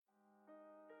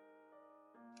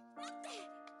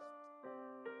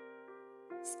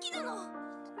You're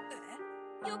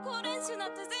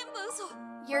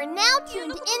now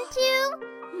tuned into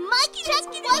Mic Check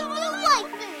Waifu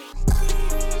Waifu.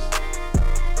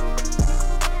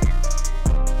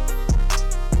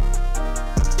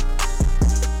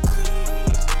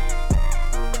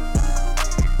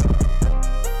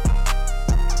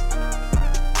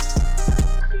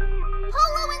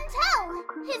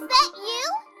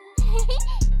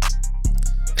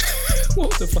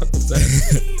 What the fuck was that?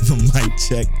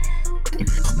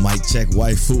 Mic check,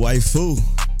 waifu.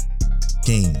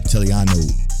 King, Teliano,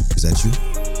 is that you?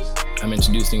 I'm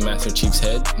introducing Master Chief's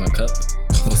head, my cup.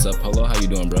 What's up, Polo? How you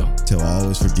doing, bro? Tel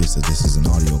always forgets that this is an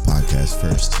audio podcast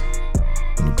first.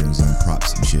 And he brings in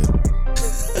props and shit.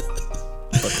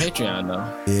 But Patreon,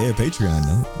 though. Yeah, Patreon,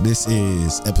 though. This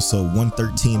is episode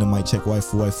 113 of Mic Check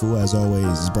Waifu. As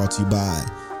always, is brought to you by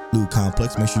Lube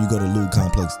Complex. Make sure you go to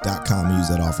lubecomplex.com and use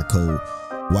that offer code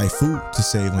waifu to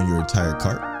save on your entire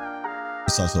cart.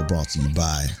 It's also brought to you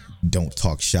by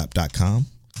don'ttalkshop.com.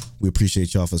 We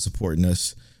appreciate y'all for supporting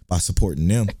us. By supporting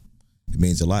them, it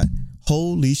means a lot.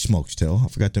 Holy smokes, Tel, I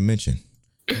forgot to mention.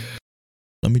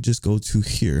 Let me just go to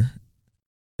here. I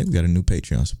think we got a new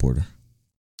Patreon supporter.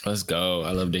 Let's go.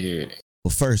 I love to hear it.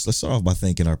 Well, first, let's start off by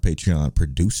thanking our Patreon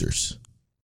producers.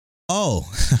 Oh,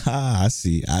 I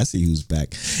see who's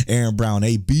back. Aaron Brown,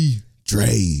 AB,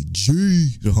 Dre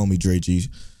G, the homie Dre G,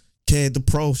 Ked the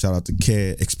Pro, shout out to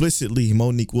Ked, Explicitly,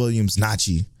 Monique Williams,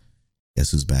 Nachi.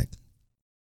 Guess who's back?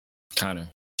 Connor.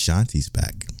 Shanti's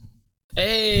back.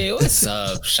 Hey, what's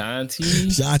up, Shanti?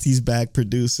 Shanti's back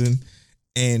producing.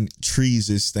 And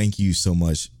Trees, thank you so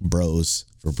much, bros,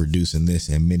 for producing this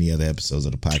and many other episodes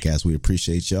of the podcast. We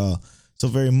appreciate y'all so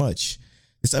very much.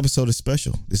 This episode is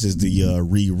special. This is the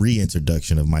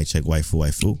reintroduction of Mic Check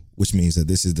Waifu, which means that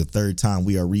this is the third time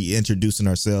we are reintroducing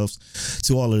ourselves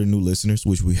to all of the new listeners,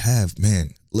 which we have.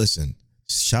 Man, listen,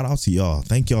 shout out to y'all.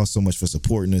 Thank y'all so much for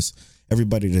supporting us.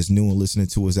 Everybody that's new and listening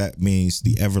to us, that means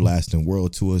the everlasting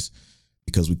world to us,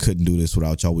 because we couldn't do this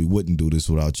without y'all. We wouldn't do this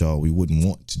without y'all. We wouldn't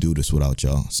want to do this without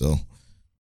y'all. So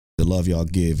the love y'all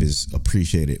give is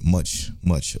appreciated. Much,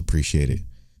 much appreciated.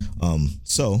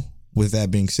 So with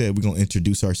that being said, we're going to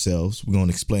introduce ourselves. We're going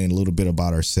to explain a little bit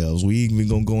about ourselves. We even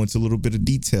going to go into a little bit of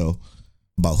detail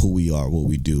about who we are, what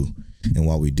we do, and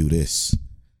why we do this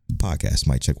podcast,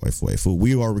 Mic Check Waifu.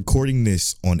 We are recording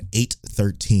this on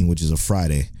 8/13, which is a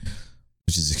Friday,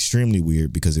 which is extremely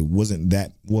weird because it wasn't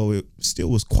that, well, it still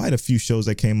was quite a few shows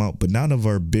that came out, but none of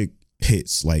our big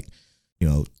hits like, you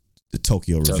know, the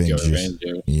Tokyo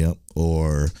Revengers. Yep.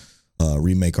 Or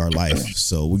Remake Our Life.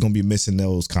 So we're going to be missing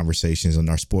those conversations in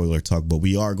our spoiler talk, but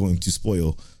we are going to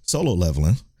spoil Solo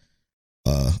Leveling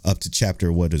up to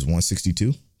chapter, what is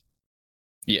 162?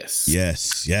 Yes,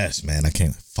 man. I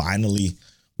can't. Finally,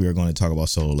 we are going to talk about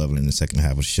Solo Leveling in the second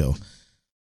half of the show.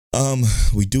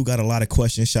 We do got a lot of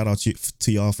questions. Shout out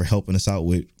to y'all for helping us out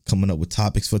with coming up with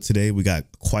topics for today. We got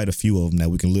quite a few of them that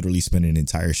we can literally spend an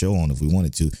entire show on if we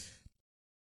wanted to,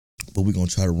 but we're going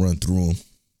to try to run through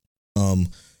them.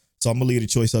 So I'm going to leave the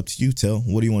choice up to you, Tel.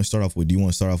 What do you want to start off with? Do you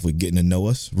want to start off with getting to know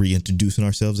us, reintroducing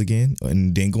ourselves again,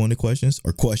 and then going to questions,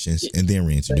 or questions and then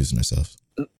reintroducing ourselves?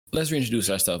 Let's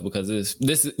reintroduce ourselves because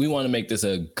we want to make this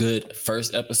a good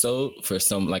first episode for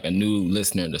a new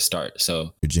listener to start.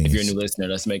 So if you're a new listener,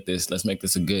 let's make this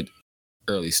a good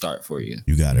early start for you.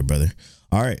 You got it, brother.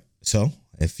 All right. So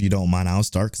if you don't mind, I'll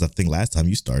start because I think last time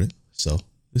you started. So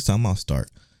this time I'll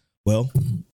start. Well,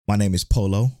 my name is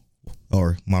Polo.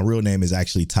 Or my real name is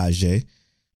actually Tajay.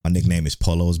 My nickname is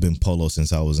Polo. It's been Polo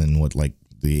since I was in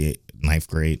the 9th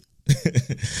grade.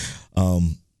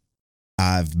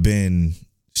 I've been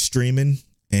streaming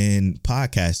and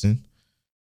podcasting.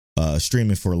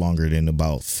 Streaming for longer than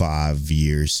about 5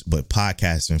 years, but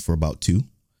podcasting for about 2.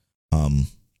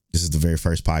 This is the very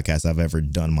first podcast I've ever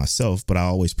done myself, but I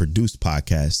always produced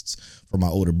podcasts for my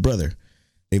older brother.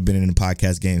 They've been in the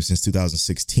podcast game since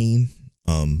 2016.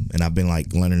 And I've been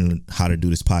learning how to do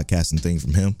this podcasting thing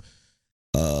from him.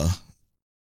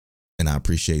 And I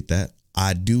appreciate that.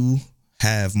 I do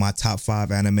have my top 5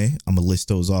 anime. I'm going to list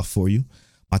those off for you.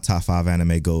 My top 5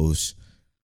 anime goes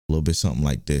a little bit something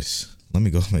like this. Let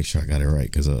me go make sure I got it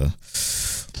right, because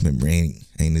memory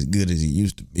ain't as good as it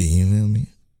used to be. You feel me?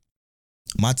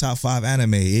 My top 5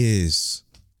 anime is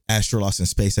Astro Lost in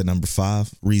Space at number 5.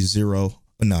 ReZero.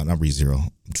 No, not ReZero.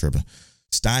 I'm tripping.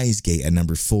 Steins Gate at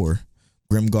number 4.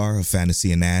 Grimgar of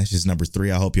Fantasy and Ash is number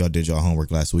 3. I hope y'all did y'all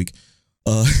homework last week.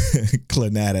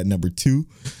 Clannad at number 2.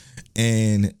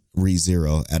 And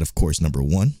ReZero at, of course, number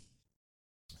 1.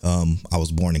 I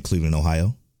was born in Cleveland,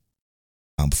 Ohio.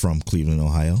 I'm from Cleveland,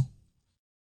 Ohio.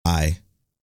 I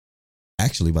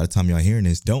actually, by the time y'all hearing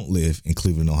this, don't live in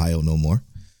Cleveland, Ohio no more.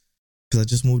 Because I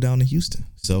just moved down to Houston.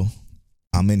 So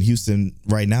I'm in Houston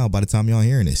right now by the time y'all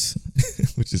hearing this,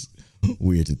 which is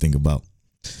weird to think about.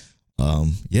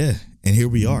 Yeah, and here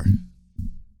we are.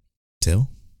 Tell.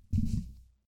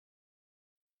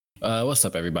 What's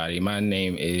up, everybody? My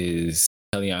name is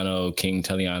Teliano, King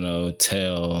Teliano,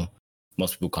 Tell.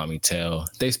 Most people call me Tell.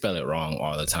 They spell it wrong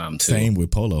all the time, too. Same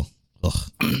with Polo.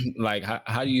 Like,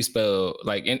 how do you spell,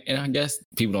 like, and I guess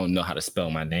people don't know how to spell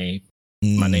my name.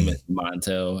 My name is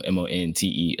Montell,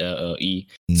 Montelle.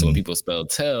 So when people spell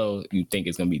Tell, you think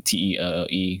it's going to be Telle.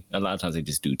 A lot of times they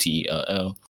just do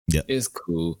Tell. Yeah, it's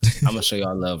cool. I'm going to show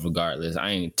y'all love regardless.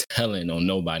 I ain't telling on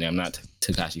nobody. I'm not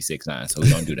Tekashi 6ix9ine, so we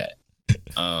don't do that.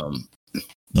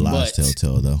 The lies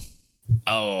tell though.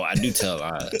 Oh, I do tell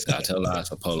lies. I tell lies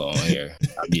for Polo on here.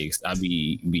 I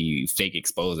be fake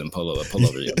exposing Polo.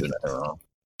 Polo really don't do nothing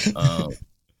wrong.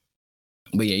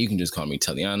 But yeah, you can just call me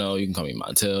Teliano. You can call me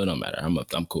Montell. No matter.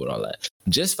 I'm cool with all that.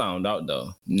 Just found out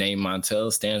though, name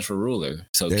Montell stands for ruler.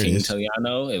 So there King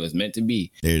Teliano, it was meant to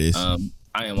be. There it is.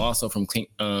 I am also from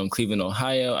Cleveland,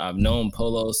 Ohio. I've known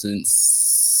Polo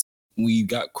since we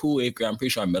got cool 8th grade. I'm pretty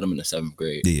sure I met him in the 7th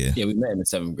grade. Yeah, we met in the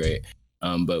 7th grade.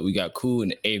 But we got cool in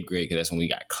the 8th grade because that's when we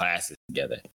got classes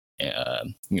together.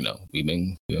 And we've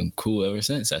been cool ever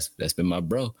since. That's been my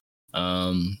bro.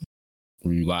 I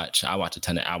watch a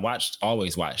ton of.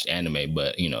 Always watched anime,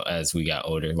 but as we got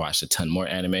older, watched a ton more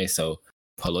anime. So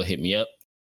Polo hit me up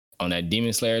on that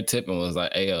Demon Slayer tip and was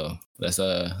like, "Hey yo, let's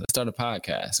start a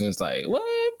podcast." And it's like, "What,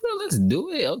 bro? Let's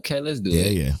do it. Okay, let's do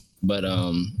it." Yeah. But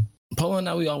Polo and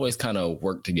I, we always kind of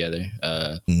worked together.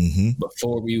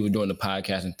 Before we were doing the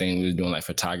podcasting thing, we were doing like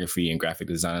photography and graphic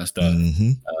design stuff.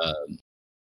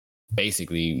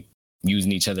 Basically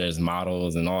using each other as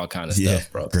models and all kind of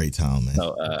stuff, bro. Great time, man.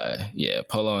 So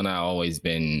Polo and I always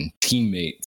been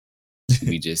teammates.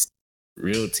 We just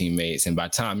real teammates. And by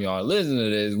the time y'all listen to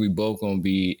this, we both gonna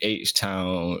be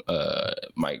H-Town,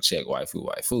 mic check,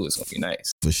 waifu. It's gonna be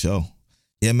nice. For sure.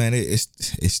 Yeah, man. It's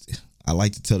I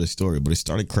like to tell the story, but it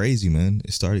started crazy, man.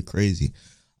 It started crazy.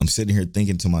 I'm sitting here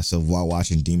thinking to myself while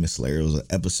watching Demon Slayer. It was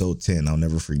episode 10. I'll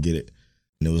never forget it.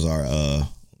 And it was our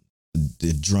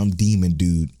the drum demon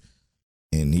dude,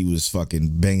 and he was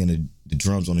fucking banging the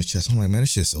drums on his chest. I'm like, man, this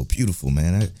shit's so beautiful,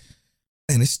 man.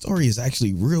 And this story is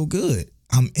actually real good.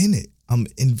 I'm in it. I'm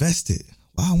invested.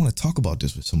 Wow, I want to talk about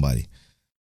this with somebody.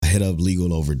 I hit up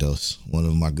Legal Overdose, one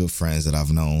of my good friends that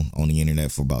I've known on the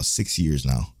internet for about 6 years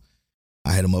now.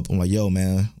 I hit him up. I'm like, yo,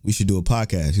 man, we should do a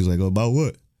podcast. He was like, oh, about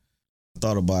what? I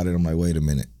thought about it. I'm like, wait a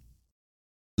minute.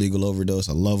 Legal Overdose.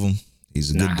 I love him. He's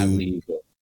a good dude.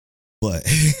 But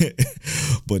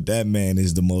that man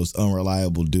is the most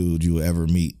unreliable dude you will ever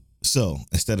meet. So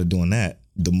instead of doing that,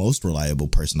 the most reliable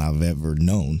person I've ever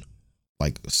known,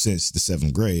 like since the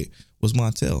 7th grade, was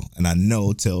Montell. And I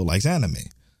know Tell likes anime.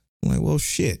 I'm like, well,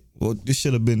 shit. Well, this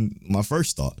should have been my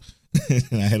first thought.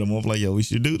 And I hit him up like, yo, we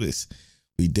should do this.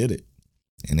 We did it.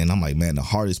 And then I'm like, man, the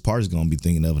hardest part is going to be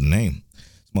thinking of a name.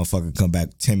 This motherfucker come back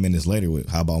 10 minutes later with,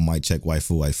 how about mic check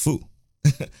waifu?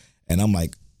 And I'm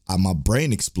like, my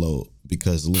brain explode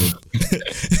because a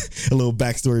little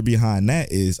backstory behind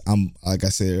that is I'm, like I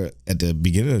said at the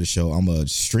beginning of the show, I'm a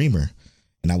streamer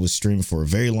and I was streaming for a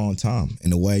very long time.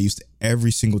 And the way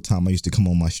every single time I used to come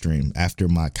on my stream after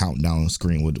my countdown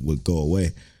screen would go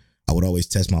away, I would always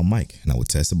test my mic and I would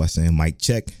test it by saying mic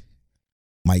check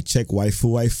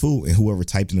waifu. And whoever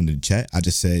typed it in the chat, I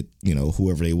just said,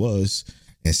 whoever they was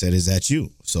and said, is that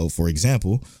you? So for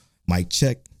example, mic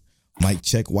check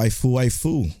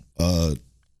waifu.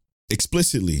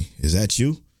 Explicitly, is that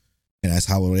you? And that's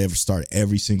how I would ever start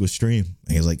every single stream.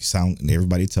 And it's like and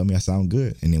everybody tell me I sound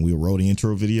good. And then we would roll the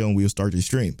intro video and we'll start the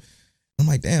stream. I'm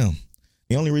like, damn.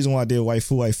 The only reason why I did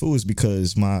waifu is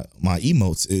because my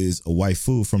emotes is a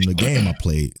waifu from the game I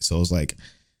played. So it's like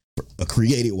a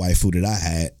created waifu that I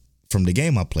had from the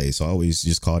game I played. So I always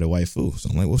just called it waifu. So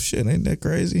I'm like, well, shit, ain't that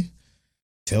crazy?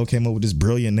 Tell came up with this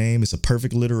brilliant name. It's a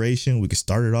perfect alliteration. We could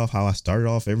start it off how I started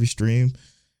off every stream.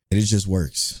 And it just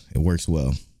works. It works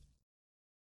well.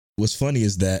 What's funny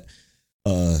is that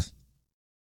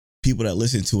people that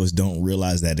listen to us don't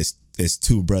realize that it's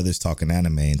two brothers talking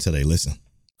anime until they listen.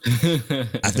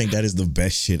 I think that is the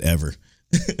best shit ever.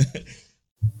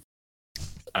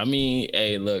 I mean,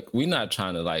 hey, look, we're not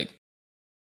trying to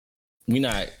we're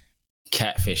not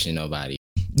catfishing nobody.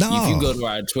 No. If you go to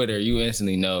our Twitter, you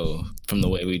instantly know from the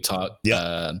way we talk.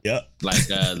 Yeah.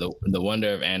 The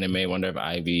Wonder of Anime, Wonder of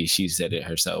Ivy, she said it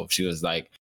herself. She was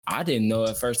like, I didn't know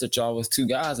at first that y'all was two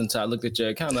guys until I looked at your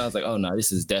account. And I was like, oh no,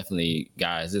 this is definitely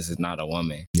guys. This is not a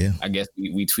woman. Yeah. I guess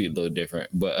we tweet a little different,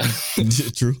 but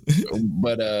true.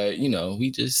 But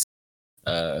we just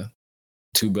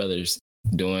two brothers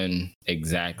doing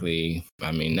exactly,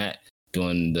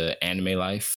 doing the anime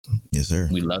life. Yes, sir.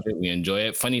 We love it. We enjoy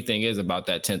it. Funny thing is about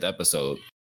that 10th episode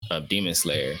of Demon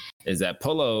Slayer is that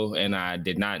Polo and I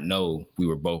did not know we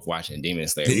were both watching Demon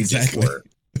Slayer. Exactly.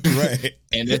 Right.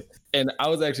 And I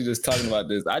was actually just talking about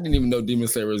this. I didn't even know Demon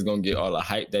Slayer was going to get all the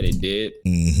hype that it did.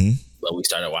 Mm-hmm. But we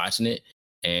started watching it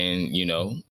and,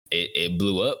 it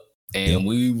blew up and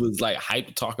we was like hyped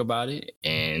to talk about it.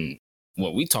 And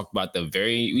what we talked about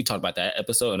that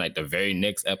episode and like the very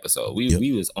next episode,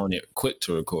 we was on it quick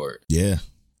to record. Yeah.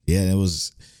 It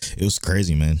was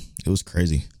crazy, man. It was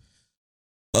crazy.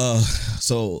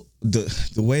 So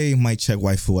the way Mic Check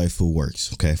Waifu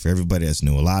works, okay, for everybody that's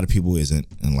new, a lot of people isn't,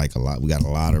 and we got a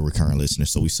lot of recurrent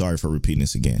listeners, so we sorry for repeating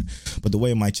this again. But the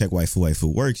way Mic Check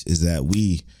Waifu works is that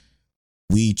we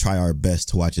try our best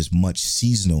to watch as much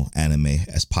seasonal anime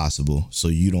as possible, so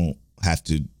you don't have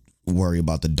to worry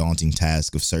about the daunting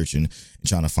task of searching and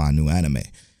trying to find new anime.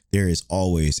 There is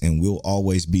always and will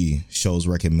always be shows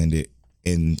recommended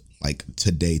in like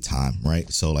today time, right?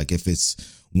 So like if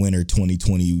it's winter of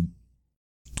 2020,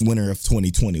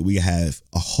 we have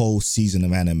a whole season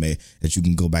of anime that you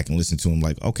can go back and listen to. And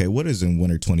like, okay, what is in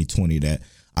winter 2020 that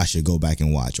I should go back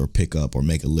and watch or pick up or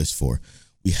make a list for?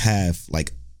 We have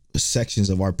like sections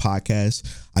of our podcast.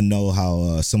 I know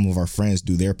how some of our friends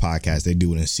do their podcast. They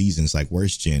do it in seasons, like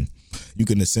Worst Gen. You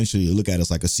can essentially look at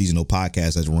us like a seasonal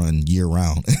podcast that's run year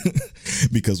round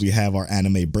because we have our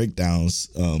anime breakdowns,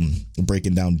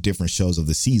 breaking down different shows of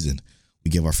the season. We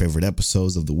give our favorite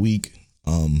episodes of the week.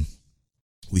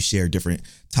 We share different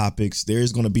topics. There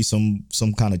is going to be some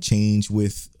kind of change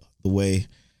with the way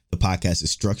the podcast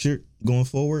is structured going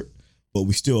forward, but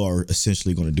we still are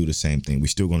essentially going to do the same thing. We're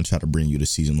still going to try to bring you the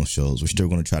seasonal shows. We're still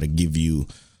going to try to give you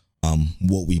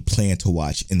what we plan to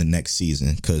watch in the next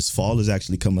season, because fall is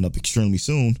actually coming up extremely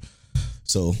soon.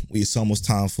 So it's almost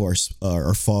time for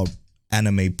our fall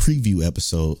anime preview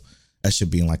episode. That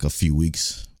should be in like a few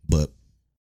weeks, but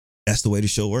that's the way the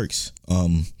show works.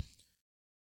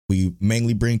 We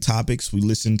mainly bring topics. We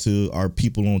listen to our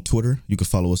people on Twitter. You can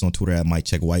follow us on Twitter at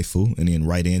MicCheckWaifu, and then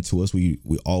write into us. We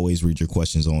always read your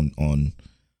questions on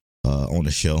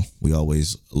the show. We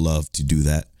always love to do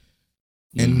that.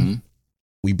 And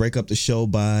we break up the show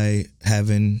by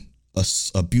having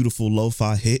a beautiful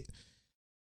lo-fi hit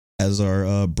as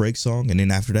our break song, and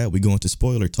then after that we go into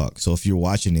spoiler talk. So if you're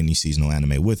watching any seasonal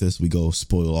anime with us, we go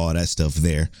spoil all that stuff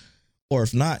there. Or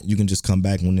if not, you can just come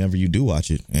back whenever you do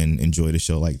watch it and enjoy the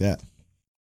show like that.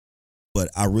 But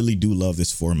I really do love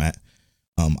this format.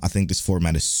 I think this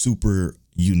format is super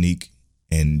unique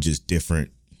and just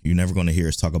different. You're never going to hear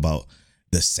us talk about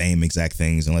the same exact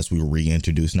things unless we're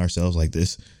reintroducing ourselves like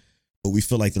this. But we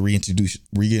feel like the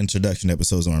reintroduction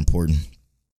episodes are important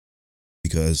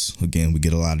because, again, we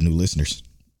get a lot of new listeners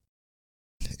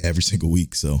every single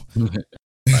week. So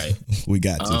right. We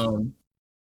got to.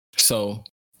 So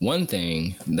one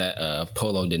thing that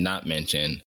Polo did not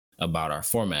mention about our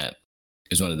format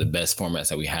is one of the best formats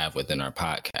that we have within our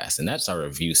podcast, and that's our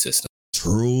review system.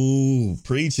 True.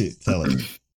 Preach it. Tell it.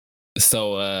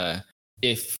 So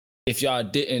if y'all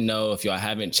didn't know, if y'all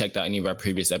haven't checked out any of our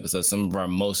previous episodes, some of our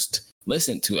most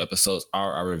listened to episodes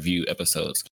are our review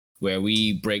episodes, where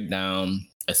we break down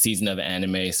a season of an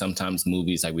anime, sometimes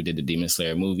movies, like we did the Demon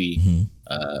Slayer movie,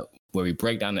 where we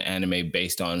break down the anime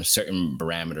based on certain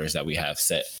parameters that we have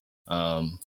set.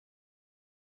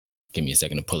 Give me a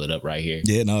second to pull it up right here.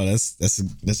 Yeah, no,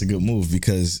 that's a good move,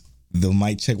 because the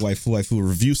Mic Check Waifu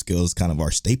review skill is kind of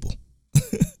our staple.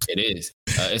 It is.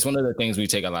 It's one of the things we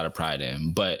take a lot of pride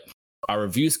in. But our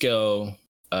review scale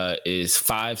is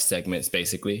 5 segments,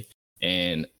 basically.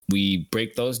 And we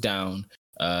break those down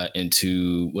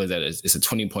into, what is that? It's a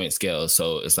 20-point scale.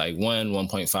 So it's like 1,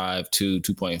 1.5, 2,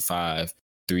 2.5,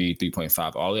 3,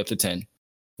 3.5, all the way up to 10,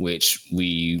 which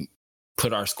we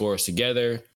put our scores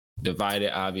together, divide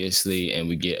it, obviously, and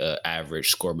we get an average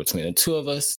score between the two of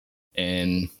us.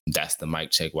 And that's the Mic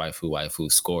Check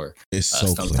Waifu score. It's so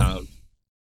sometimes.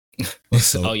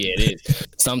 Oh yeah, it is.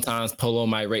 Sometimes Polo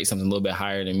might rate something a little bit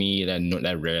higher than me.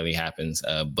 That rarely happens.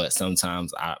 But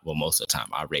sometimes most of the time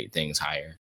I rate things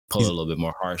higher. Polo a little bit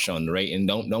more harsh on the rating.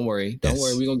 Don't worry. Don't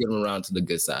worry. We're gonna get them around to the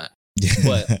good side.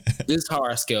 But this is how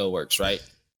our scale works, right?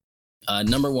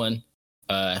 Number 1,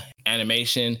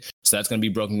 animation. So that's gonna be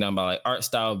broken down by like art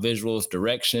style, visuals,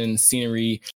 direction,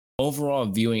 scenery, overall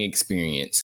viewing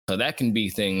experience. So that can be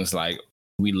things like,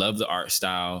 we love the art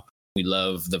style. We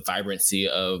love the vibrancy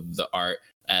of the art,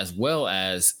 as well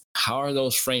as how are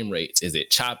those frame rates? Is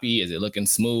it choppy? Is it looking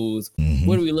smooth?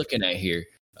 What are we looking at here?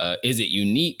 Is it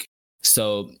unique?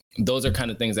 So those are kind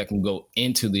of things that can go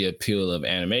into the appeal of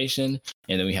animation.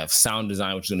 And then we have sound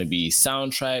design, which is going to be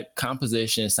soundtrack,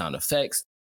 composition, sound effects,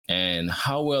 and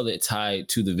how well it tied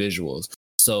to the visuals.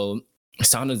 So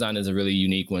sound design is a really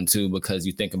unique one too, because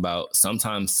you think about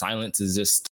sometimes silence is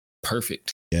just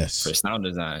perfect for sound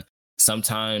design.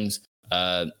 Sometimes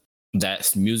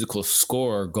that musical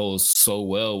score goes so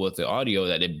well with the audio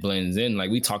that it blends in.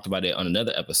 Like we talked about it on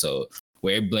another episode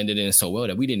where it blended in so well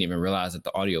that we didn't even realize that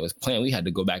the audio was playing. We had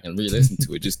to go back and re-listen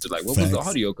to it just to like, what was the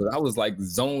audio? Because I was like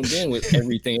zoned in with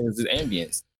everything. It was just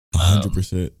ambience.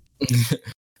 100%.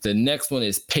 The next one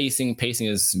is pacing. Pacing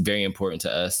is very important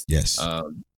to us. Yes.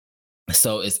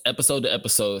 So it's episode to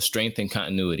episode, strength and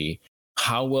continuity.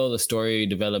 How well the story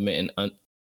development and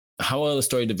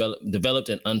developed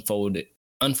and unfolded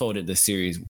the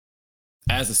series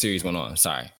as the series went on.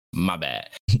 Sorry, my bad.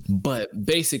 But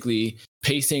basically,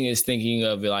 pacing is thinking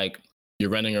of like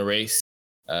you're running a race.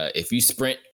 If you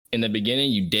sprint in the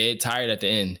beginning, you dead tired at the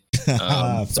end. So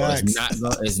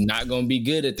it's not going to be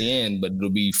good at the end, but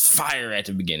it'll be fire at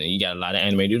the beginning. You got a lot of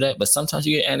anime do that, but sometimes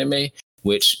you get anime,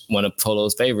 which one of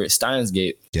Polo's favorites, Steins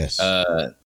Gate. Yes.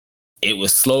 It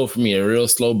was slow for me, a real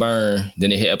slow burn.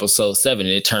 Then it hit episode 7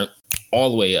 and it turned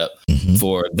all the way up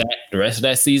for that the rest of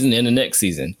that season and the next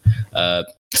season.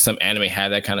 Some anime have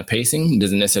that kind of pacing.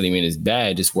 Doesn't necessarily mean it's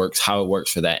bad. It just works how it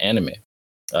works for that anime.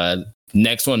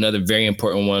 Next one, another very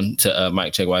important one to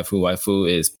Mike Check Waifu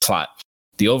is plot.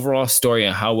 The overall story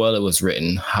and how well it was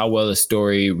written, how well the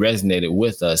story resonated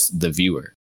with us, the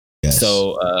viewer. Yes.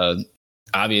 So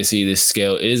obviously this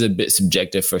scale is a bit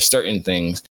subjective for certain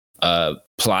things.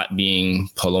 Plot being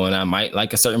Polo and I might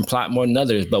like a certain plot more than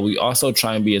others, but we also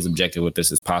try and be as objective with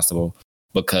this as possible,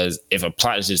 because if a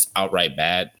plot is just outright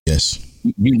bad,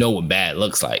 you know what bad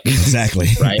looks like. Exactly.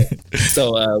 Right.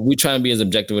 So we try and be as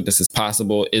objective with this as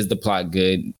possible. Is the plot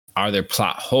good? Are there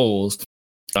plot holes?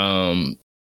 Can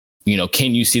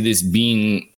you see this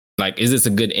being like, is this a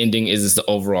good ending? Is this the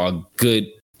overall good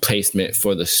placement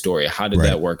for the story? How did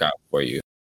that work out for you?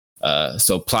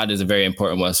 So plot is a very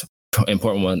important one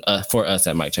for us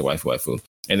at Mike Check Waifu.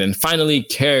 And then finally,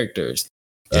 characters.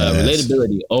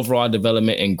 Relatability, overall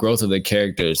development and growth of the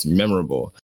characters,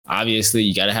 memorable. Obviously,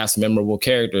 you got to have some memorable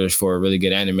characters for a really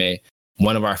good anime.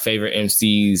 One of our favorite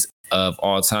MCs of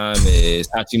all time is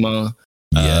Hachiman.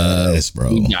 Yes, bro.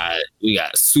 We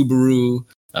got Subaru.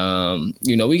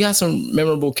 We got some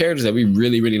memorable characters that we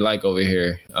really, really like over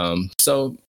here.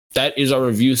 So that is our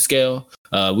review scale.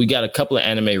 We got a couple of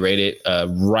anime rated.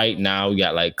 Right now, we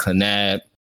got like Clannad,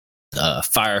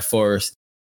 Fire Force,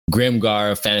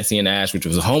 Grimgar, Fantasy and Ash, which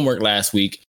was homework last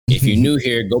week. If you're new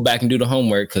here, go back and do the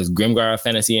homework, because Grimgar,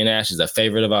 Fantasy and Ash is a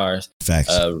favorite of ours.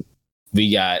 Facts.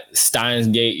 We got Steins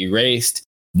Gate, Erased,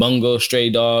 Bungo, Stray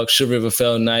Dog, Sugar River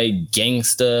Fell Night,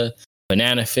 Gangsta,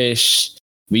 Banana Fish.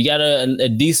 We got a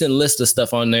decent list of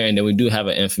stuff on there, and then we do have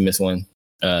an infamous one,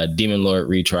 Demon Lord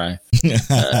Retry.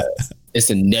 It's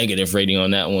a negative rating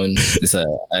on that one. It's a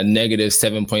negative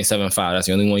 7.75. That's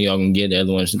the only one y'all can get. The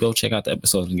other ones, go check out the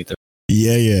episodes and get the.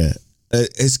 Yeah.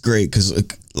 It's great because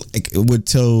what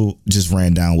Toe just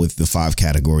ran down with the 5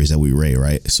 categories that we rate,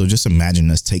 right? So just imagine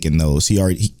us taking those. He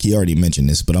already mentioned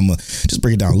this, but I'm gonna just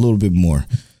break it down a little bit more.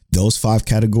 Those 5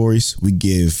 categories we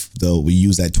use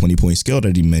that 20-point scale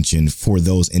that he mentioned for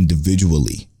those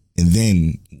individually, and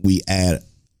then we add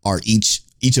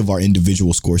each of our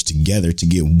individual scores together to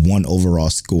get one overall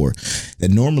score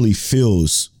that normally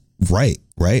feels right?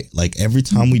 Like every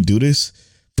time we do this,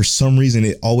 for some reason,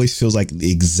 it always feels like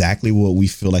exactly what we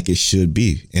feel like it should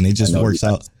be. And it just works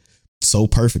out so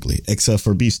perfectly, except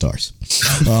for Beastars.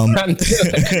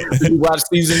 You watch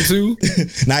season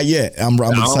 2? Not yet. I'm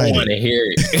excited. I don't want to hear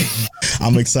it.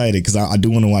 I'm excited because I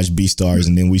do want to watch Beastars,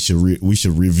 and then we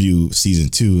should review season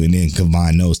 2 and then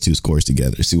combine those 2 scores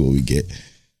together, see what we get.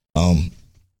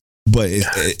 But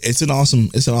it's an awesome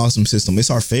system. It's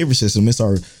our favorite system. It's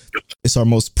our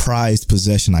most prized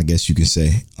possession, I guess you can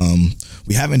say.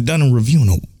 We haven't done a review in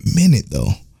a minute though,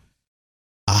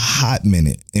 a hot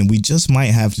minute, and we just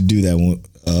might have to do that one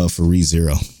for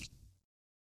ReZero.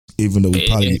 Even though we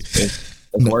probably it's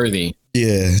worthy.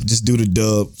 Yeah, just do the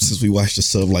dub since we watched the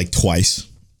sub like twice.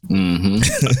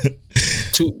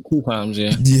 Two times,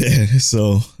 yeah. Yeah,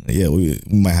 so yeah, we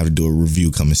might have to do a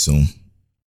review coming soon.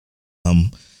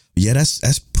 Yeah,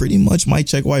 that's pretty much Mike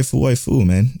Check Waifu,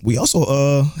 man. We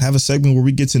also have a segment where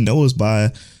we get to know us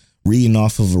by reading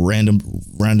off of a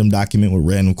random document with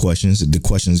random questions. The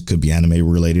questions could be anime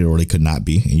related or they could not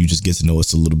be, and you just get to know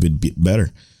us a little bit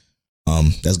better.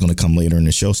 That's going to come later in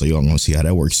the show, so y'all going to see how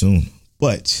that works soon.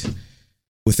 But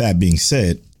with that being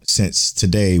said, since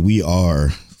today we are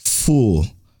full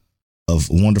of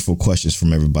wonderful questions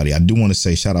from everybody. I do want to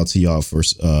say shout out to y'all for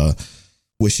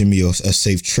wishing me a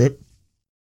safe trip.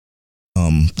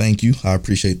 Thank you. I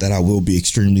appreciate that. I will be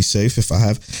extremely safe. If I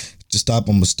have to stop,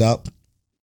 I'm gonna stop.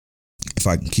 If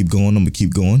I can keep going, I'm gonna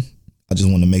keep going. I just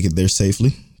want to make it there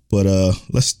safely. But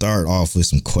let's start off with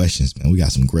some questions, man. We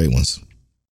got some great ones.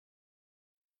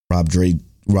 Rob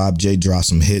J dropped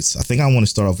some hits. I think I want to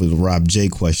start off with a Rob J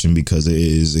question because it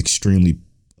is extremely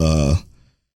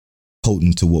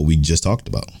potent to what we just talked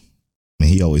about. Man,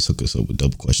 he always hook us up with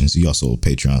double questions. He also a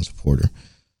Patreon supporter.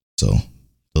 So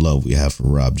the love we have for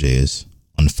Rob J is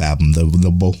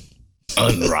unfathomable.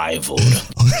 Unrivaled.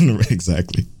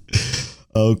 Exactly.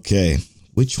 Okay.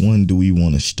 Which one do we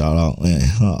want to start out?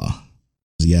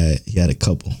 He had a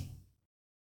couple.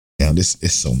 Yeah, this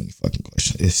is so many fucking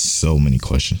questions. It's so many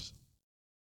questions.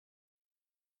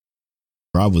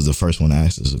 Rob was the first one to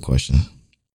ask us a question.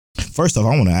 First off,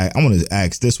 I want to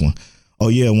ask this one. Oh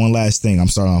yeah, one last thing. I'm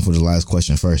starting off with the last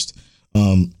question first.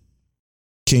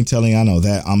 King telling I know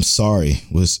that I'm sorry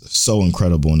was so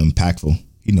incredible and impactful.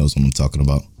 He knows what I'm talking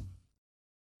about.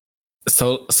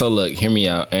 So look, hear me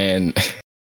out, and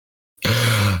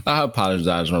I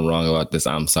apologize if I'm wrong about this.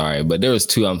 I'm sorry, but there was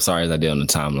 2 I'm sorry's I did on the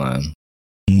timeline.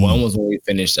 One was when we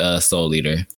finished Soul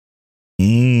Eater.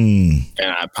 And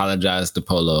I apologized to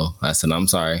Polo. I said, I'm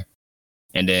sorry.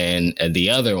 And then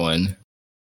the other one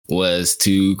was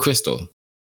to Crystal,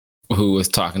 who was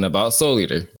talking about Soul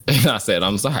Eater. And I said,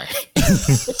 I'm sorry.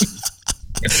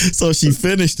 So she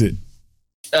finished it.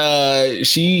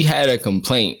 She had a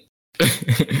complaint.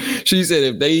 She said,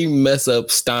 if they mess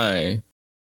up Stein,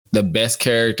 the best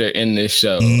character in this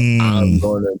show, I'm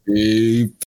going to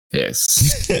be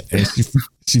pissed. And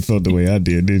she felt the way I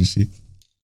did, didn't she?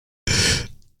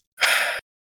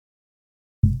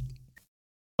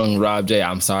 Rob J,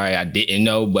 I'm sorry, I didn't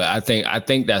know, but I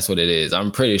think that's what it is.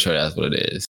 I'm pretty sure that's what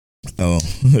it is. Oh,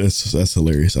 that's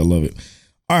hilarious. I love it.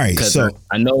 All right, so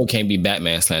I know it can't be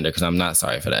Batman slander because I'm not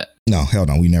sorry for that. No, hell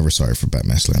no, we never sorry for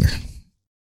Batman slander.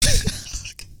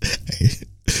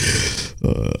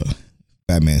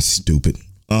 Batman's stupid.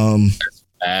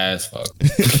 As fuck.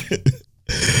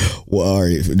 Well, all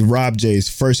right. Rob J's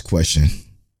first question.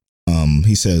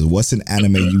 He says, "What's an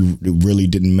anime you really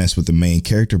didn't mess with the main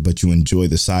character, but you enjoy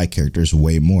the side characters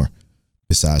way more,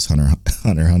 besides Hunter x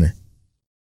Hunter?"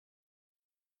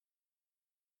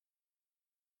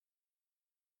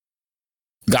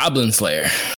 Goblin Slayer.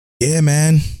 Yeah,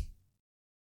 man.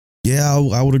 Yeah,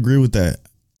 I would agree with that.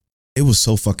 It was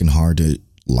so fucking hard to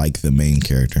like the main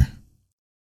character.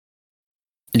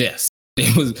 Yes,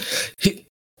 it was.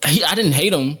 I didn't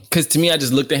hate him because to me, I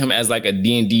just looked at him as like a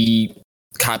D&D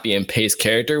copy and paste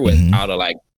character without a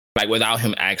like without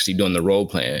him actually doing the role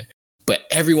playing. But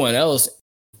everyone else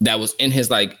that was in his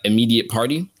like immediate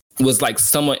party was like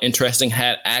somewhat interesting,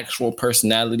 had actual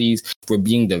personalities, were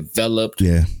being developed.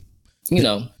 Yeah, you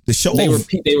know, the show they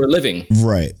were living.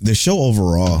 Right. The show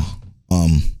overall,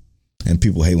 and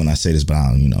people hate when I say this, but I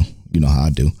don't, you know how I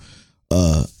do.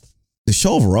 The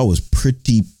show overall was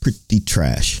pretty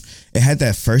trash. It had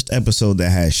that first episode that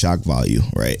had shock value,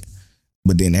 right?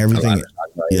 But then everything,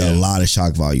 a lot of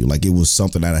shock value. Like it was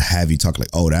something that'd have you talk like,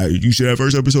 "Oh, that you see that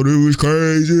first episode? It was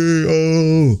crazy."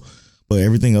 Oh, but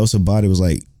everything else about it was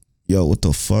like, "Yo, what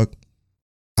the fuck?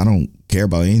 I don't care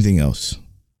about anything else."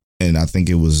 And I think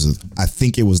it was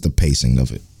the pacing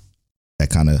of it that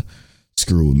kind of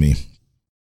screwed with me.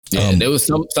 Yeah, there was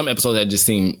some episodes that just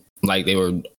seemed like they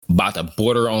were about to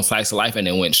border on slice of life, and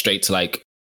then went straight to like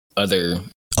other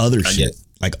shit.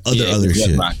 Like other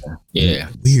shit. Yeah.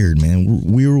 Weird,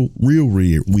 man. Real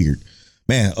weird.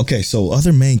 Man, okay, so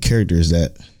other main characters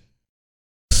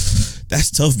that's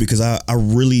tough because I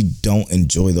really don't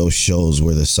enjoy those shows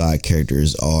where the side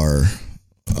characters are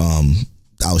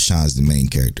outshines the main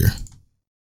character.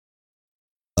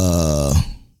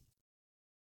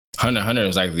 Hunter x Hunter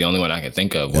is like the only one I can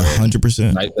think of.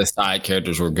 100%. Like the side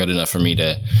characters were good enough for me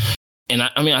to, and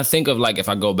I think of like if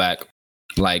I go back,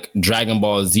 like Dragon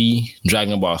Ball Z,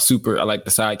 Dragon Ball Super, I like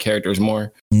the side characters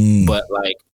more. But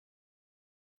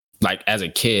like as a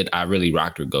kid, I really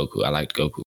rocked with Goku. I liked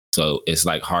Goku. So it's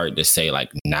like hard to say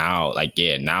like now,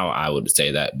 now I would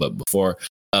say that. But before,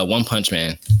 One Punch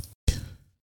Man.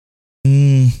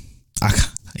 I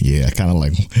kind of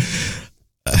like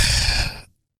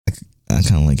I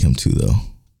kind of like him too though.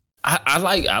 I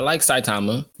like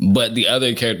Saitama, but the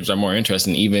other characters are more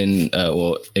interesting. Even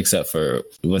except for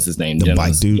what's his name, the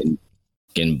bike dude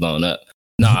getting blown up.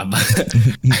 Nah,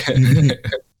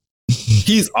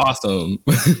 he's awesome.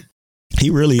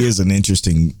 He really is an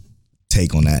interesting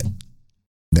take on that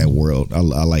world. I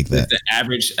like that. The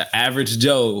average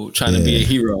Joe trying to be a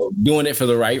hero, doing it for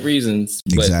the right reasons.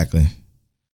 Exactly.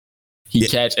 He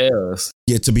catch L's.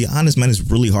 Yeah, to be honest, man, it's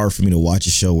really hard for me to watch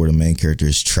a show where the main character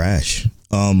is trash.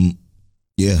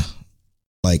 Yeah,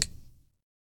 like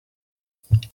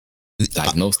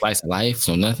no slice of life,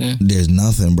 so nothing. There's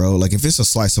nothing, bro. Like if it's a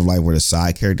slice of life where the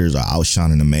side characters are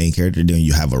outshining the main character, then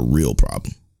you have a real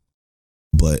problem.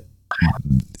 But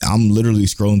I'm literally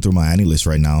scrolling through my Annie list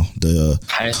right now. The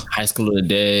High School of the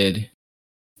Dead.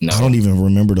 No. I don't even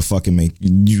remember the fucking main.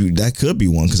 That could be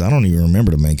one because I don't even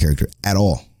remember the main character at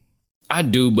all. I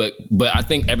do, but I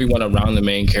think everyone around the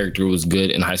main character was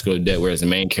good in High School of the Dead, whereas the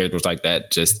main character was like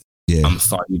that. Just I'm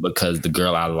sorry because the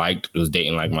girl I liked was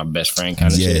dating like my best friend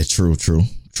kind of shit. Yeah, true.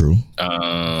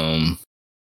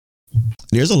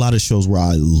 There's a lot of shows where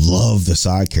I love the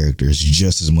side characters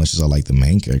just as much as I like the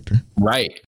main character.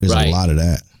 Right. There's a lot of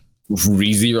that.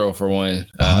 ReZero for one.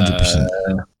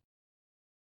 100%.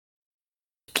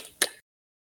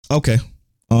 Okay.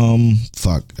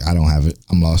 Fuck. I don't have it.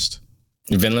 I'm lost.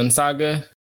 Vinland Saga.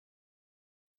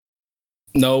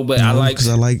 No, but I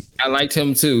liked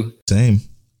him too. Same.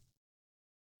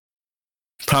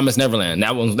 Promise Neverland.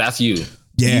 That's you.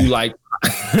 Yeah. You like.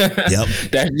 Yep.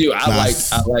 That's you. I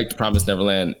liked Promise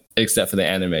Neverland except for the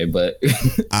anime, but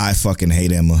I fucking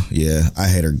hate Emma. Yeah, I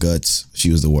hate her guts. She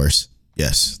was the worst.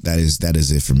 Yes, that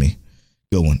is it for me.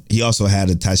 Good one. He also had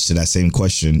attached to that same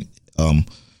question.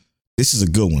 This is a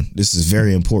good one. This is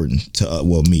very important to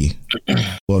me.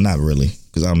 Well, not really,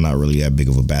 because I'm not really that big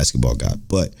of a basketball guy.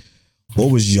 But what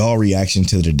was y'all reaction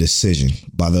to the decision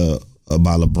by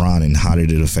LeBron, and how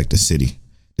did it affect the city?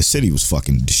 The city was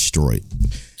fucking destroyed.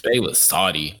 They was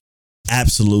salty.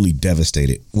 Absolutely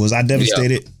devastated. Was I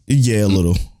devastated? Yeah, a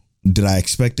little. Did I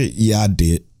expect it? Yeah, I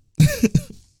did.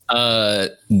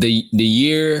 The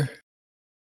year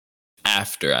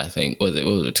after, I think, was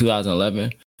it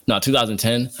 2011? No,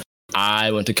 2010.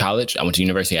 I went to college. I went to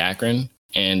University of Akron,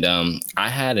 and I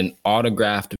had an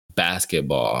autographed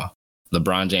basketball,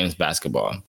 LeBron James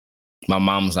basketball. My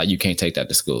mom was like, "You can't take that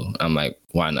to school." I'm like,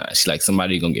 "Why not?" She's like,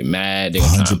 "Somebody gonna get mad. They're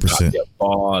gonna try to copy your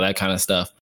ball, that kind of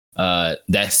stuff."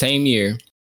 That same year,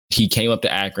 he came up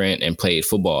to Akron and played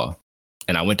football,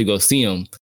 and I went to go see him,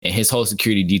 and his whole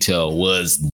security detail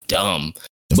was dumb.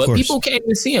 But people came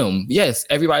to see him. Yes,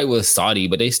 everybody was salty,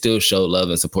 but they still showed love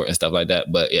and support and stuff like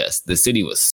that. But yes, the city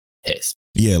was pissed.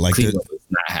 Yeah, like Cleveland was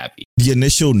not happy. The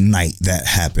initial night that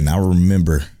happened, I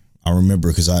remember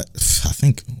because I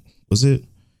think was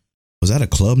that a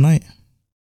club night?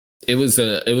 It was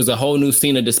a whole new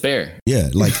scene of despair. Yeah,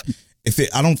 like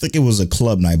I don't think it was a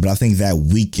club night, but I think that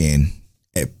weekend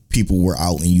people were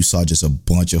out and you saw just a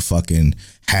bunch of fucking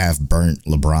half burnt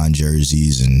LeBron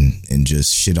jerseys and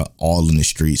just shit all in the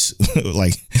streets,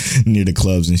 like near the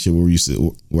clubs and shit where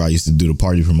I used to do the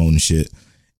party promoting shit.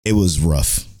 It was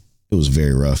rough. It was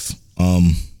very rough.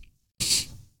 And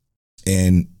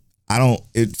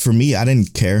for me, I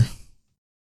didn't care.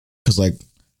 Cause like,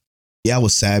 yeah, I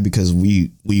was sad because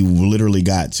we literally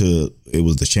got to, it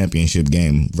was the championship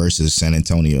game versus San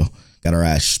Antonio, got our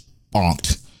ass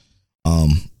bonked.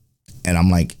 And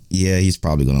I'm like, yeah, he's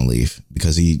probably going to leave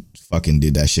because he fucking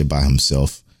did that shit by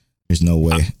himself. There's no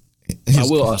way. I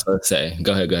will also say,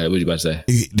 go ahead. What you about to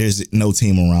say? There's no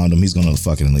team around him. He's going to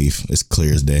fucking leave. It's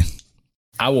clear as day.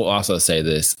 I will also say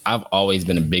this. I've always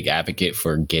been a big advocate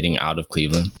for getting out of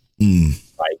Cleveland.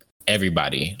 Like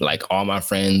everybody, like all my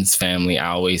friends, family, I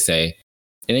always say,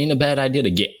 it ain't a bad idea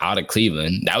to get out of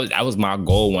Cleveland. That was my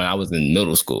goal when I was in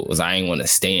middle school, was I ain't want to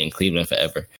stay in Cleveland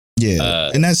forever.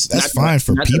 Yeah, and that's fine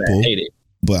for people.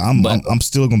 But I'm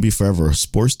still gonna be forever a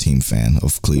sports team fan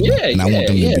of Cleveland, and I want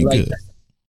them to be good.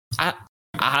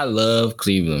 I love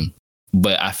Cleveland,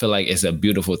 but I feel like it's a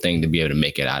beautiful thing to be able to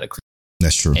make it out of Cleveland.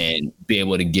 That's true, and be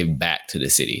able to give back to the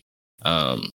city.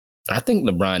 I think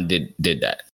LeBron did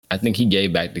that. I think he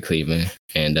gave back to Cleveland,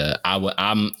 and I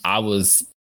was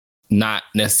not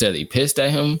necessarily pissed at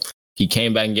him. He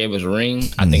came back and gave us a ring.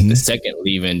 I think the second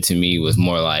leaving to me was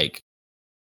more like,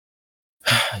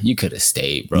 you could have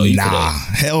stayed, bro.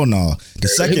 Hell no. The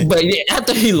second, but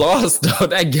after he lost, though,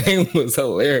 that game was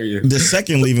hilarious. The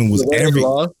second leaving was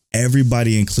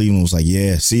everybody in Cleveland was like,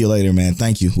 "Yeah, see you later, man.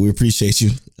 Thank you. We appreciate you.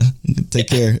 Take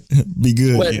care. Be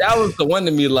good." But that was the one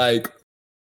to me, like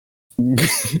when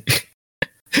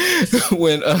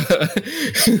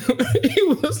he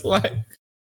was like,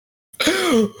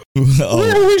 what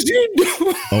was you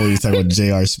doing? Oh, you're talking about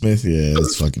J.R. Smith? Yeah,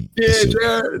 it's fucking. Yeah,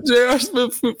 J.R.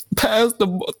 Smith passed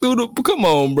through the. Come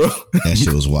on, bro. That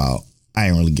shit was wild. I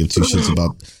ain't really give two shits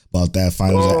about that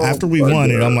finals. After we won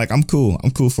it, I'm like, I'm cool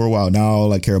for a while. Now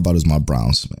all I care about is my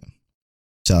Browns, man.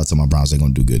 Shout out to my Browns. They're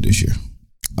gonna do good this year.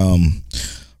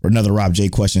 Another Rob J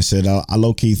question said, I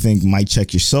low key think Mic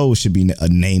Check Your Soul should be a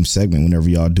name segment whenever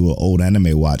y'all do an old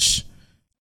anime watch.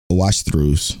 watch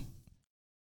throughs.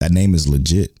 That name is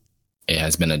legit. It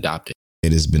has been adopted.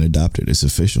 It has been adopted. It's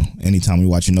official. Anytime we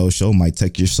watch an old show, Mike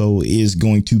Check Your Soul is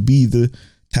going to be the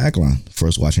tagline for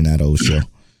us watching that old show.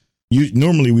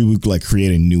 Normally we would like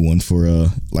create a new one for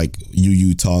like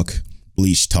UU Talk,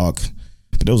 Bleach Talk,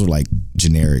 but those were like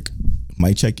generic.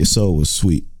 Mike Check Your Soul was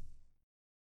sweet.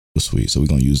 So we're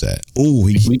gonna use that. Oh,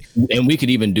 we could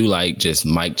even do like just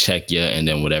Mike Check Ya and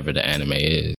then whatever the anime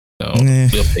is. So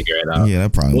we'll figure it out. Yeah,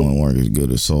 that probably won't work as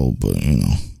good as Soul, but you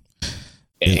know.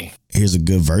 Hey. Here's a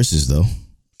good verses though.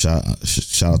 Shout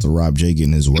out to Rob J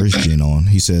getting his worst gen on.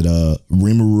 He said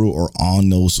Rimuru or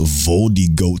Anno's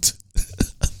Voldigoat.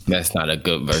 That's not a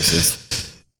good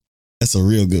versus. That's a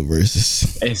real good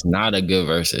versus. It's not a good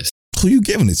versus. Who you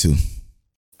giving it to?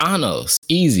 Anno's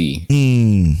easy.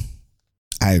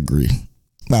 I agree.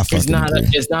 It's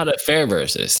not a fair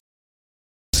versus.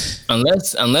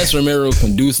 Unless Rimuru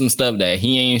can do some stuff that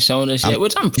he ain't shown us yet,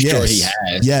 which I'm sure he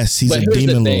has. Yes, he's a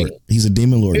demon lord. He's a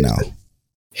demon lord now.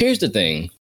 Here's the thing.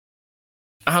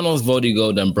 Anno's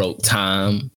Voldigo done broke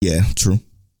time. Yeah, true.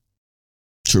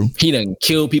 He done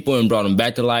killed people and brought them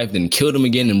back to life, then killed them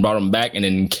again and brought them back, and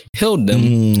then killed them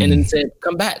and then said,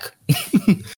 come back.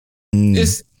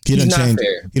 He's not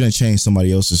fair. He done changed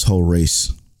somebody else's whole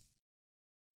race.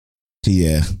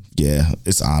 Yeah,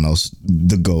 it's Anno's,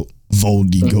 the goat.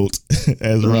 Voldigoat,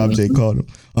 as Rob J called him.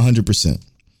 100%.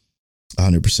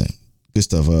 Good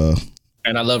stuff.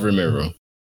 And I love Rimuru.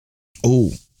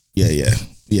 Oh, yeah.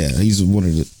 He's one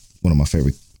of my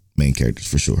favorite main characters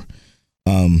for sure.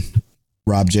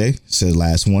 Rob J said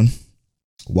last one.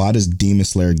 Why does Demon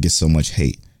Slayer get so much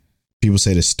hate? People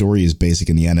say the story is basic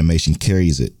and the animation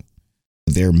carries it.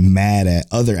 They're mad at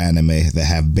other anime that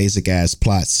have basic ass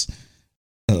plots,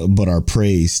 but are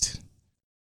praised.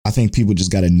 I think people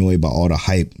just got annoyed by all the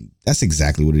hype. That's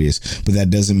exactly what it is. But that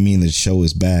doesn't mean the show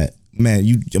is bad. Man,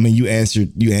 you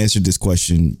answered this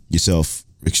question yourself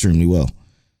extremely well.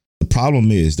 The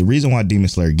problem is the reason why Demon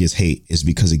Slayer gets hate is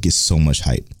because it gets so much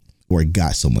hype, or it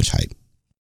got so much hype.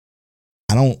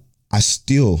 I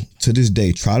still to this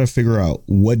day try to figure out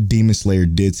what Demon Slayer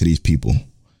did to these people.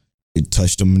 It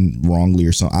touched them wrongly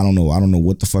or something. I don't know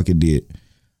what the fuck it did.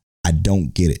 I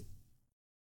don't get it.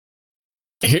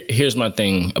 Here's my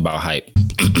thing about hype.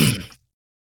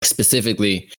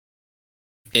 Specifically,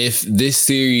 if this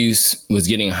series was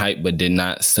getting hype but did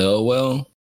not sell well,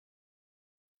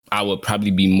 I would probably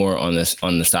be more on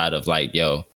the side of like,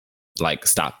 yo, like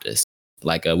stop this.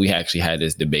 Like we actually had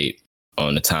this debate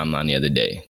on the timeline the other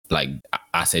day. Like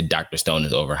I said, Dr. Stone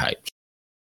is overhyped.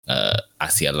 I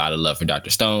see a lot of love for Dr.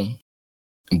 Stone,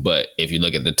 but if you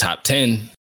look at the top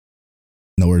 10,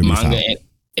 nowhere to be manga, found.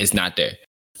 It's not there.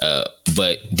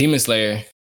 But Demon Slayer,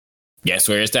 guess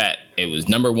where it's at? It was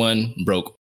number 1,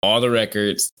 broke all the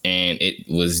records, and it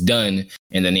was done.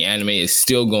 And then the anime is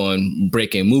still going,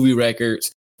 breaking movie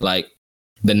records. Like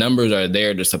the numbers are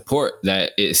there to support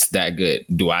that it's that good.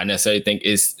 Do I necessarily think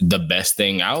it's the best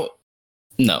thing out?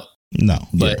 No.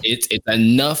 But it's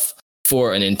enough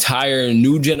for an entire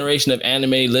new generation of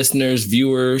anime listeners,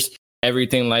 viewers,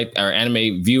 everything like our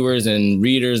anime viewers and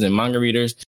readers and manga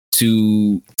readers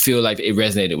to feel like it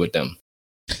resonated with them.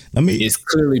 It's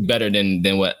clearly better than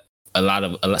what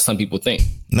some people think.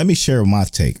 Let me share my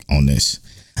take on this.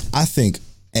 I think,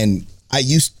 and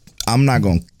I'm not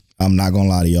gonna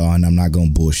lie to y'all, and I'm not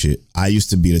gonna bullshit. I used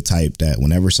to be the type that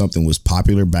whenever something was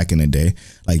popular back in the day,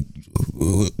 like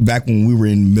back when we were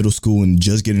in middle school and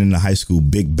just getting into high school,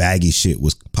 big baggy shit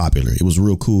was popular. It was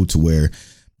real cool to wear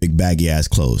big baggy ass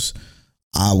clothes.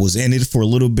 I was in it for a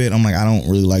little bit. I'm like, I don't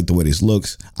really like the way this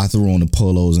looks. I threw on the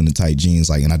polos and the tight jeans,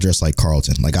 like, and I dress like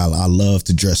Carlton. Like, I love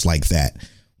to dress like that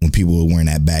when people were wearing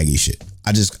that baggy shit.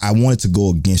 I wanted to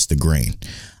go against the grain.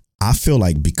 I feel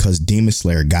like because Demon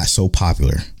Slayer got so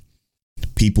popular,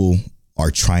 people are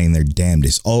trying their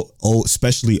damnedest.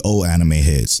 Especially old anime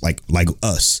heads like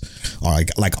us, or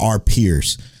like our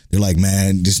peers. They're like,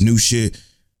 man, this new shit.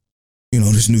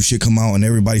 This new shit come out and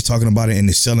everybody's talking about it and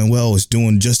it's selling well. It's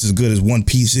doing just as good as One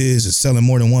Piece is. It's selling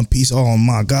more than One Piece. Oh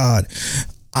my God.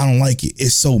 I don't like it.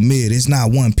 It's so mid. It's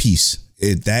not One Piece.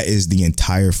 That is the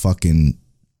entire fucking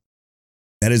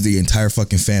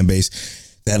fan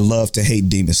base that love to hate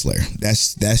Demon Slayer.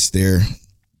 That's their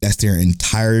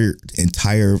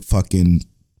entire fucking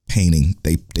painting.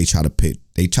 They try to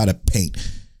paint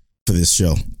for this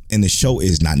show. And the show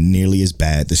is not nearly as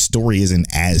bad. The story isn't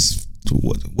as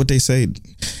what they say,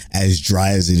 as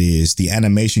dry as it is. The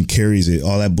animation carries it.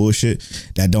 All that bullshit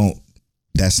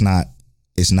it's not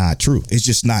true. It's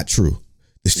just not true.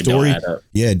 The story,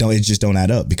 it just don't add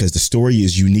up because the story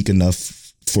is unique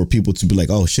enough for people to be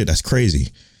like, oh shit, that's crazy.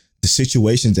 The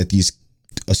situations that these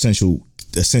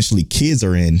essentially kids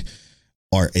are in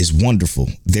is wonderful.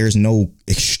 There's no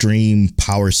extreme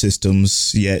power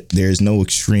systems yet. There's no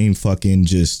extreme fucking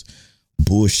just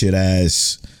bullshit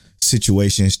ass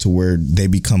situations to where they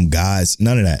become gods.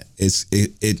 None of that.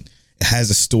 It has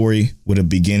a story with a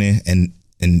beginning and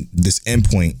this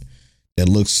endpoint that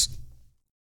looks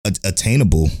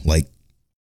attainable, like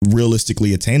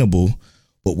realistically attainable,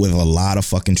 but with a lot of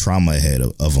fucking trauma ahead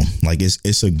of them. Like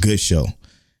it's a good show.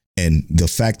 And the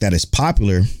fact that it's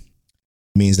popular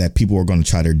means that people are going to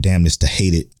try their damnedest to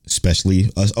hate it, especially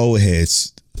us old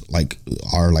heads, like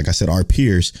I said, our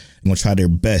peers, are going to try their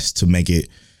best to make it.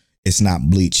 It's not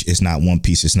Bleach, it's not One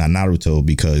Piece, it's not Naruto,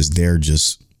 because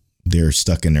they're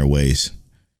stuck in their ways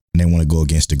and they want to go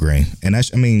against the grain. And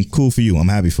that's, I mean, cool for you. I'm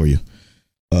happy for you.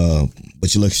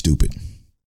 But you look stupid,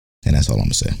 and that's all I'm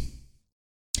gonna say.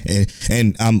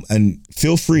 And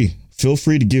feel free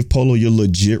to give Polo your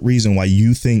legit reason why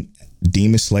you think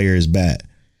Demon Slayer is bad.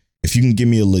 If you can give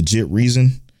me a legit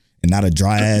reason and not a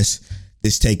dry ass,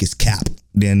 this take is cap,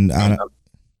 then I'm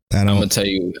gonna tell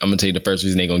you the first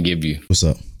reason they're gonna give you. What's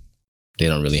up? They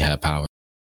don't really have power.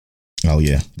 Oh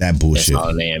yeah, that bullshit. That's all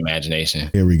in their imagination.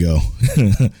 Here we go.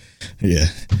 Yeah,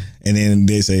 and then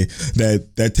they say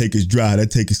that take is dry. That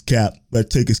take is cap.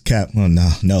 That take is cap. Oh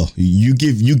no. You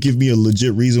give me a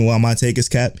legit reason why my take is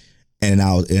cap, and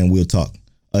we'll talk.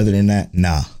 Other than that,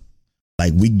 nah.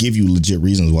 Like, we give you legit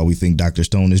reasons why we think Dr.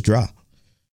 Stone is dry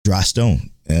stone,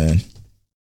 and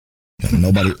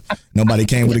nobody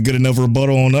came with a good enough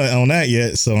rebuttal on that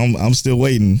yet. So I'm still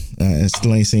waiting. I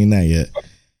still ain't seen that yet.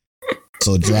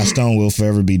 So dry stone will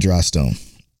forever be dry stone.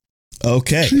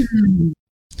 Okay.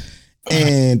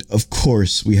 And of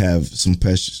course, we have some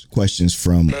questions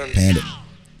from Panda.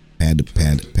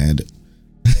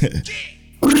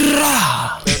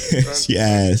 She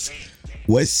asked,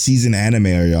 what season anime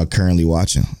are y'all currently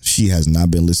watching? She has not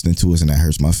been listening to us, and that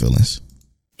hurts my feelings.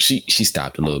 She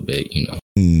stopped a little bit, you know.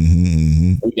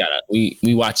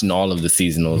 We watching all of the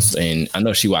seasonals, and I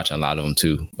know she watching a lot of them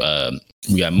too.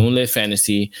 We got Moonlit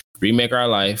Fantasy, Remake Our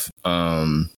Life.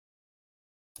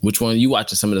 Which one you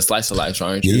watching? Some of the slice of life,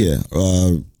 aren't you? Yeah.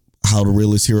 How the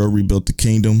Realest Hero Rebuilt the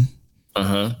Kingdom.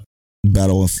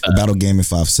 Battle Game in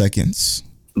 5 Seconds.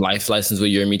 Life License with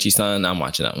Yorimichi-san. I'm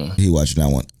watching that one. He watching that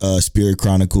one. Spirit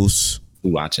Chronicles.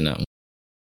 We watching that one.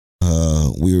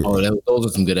 Those are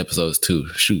some good episodes too.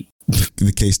 Shoot.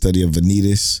 The Case Study of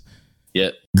Vanitas.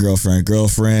 Yep.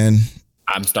 Girlfriend.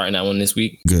 I'm starting that one this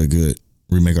week. Good.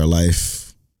 Remake Our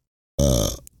Life.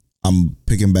 I'm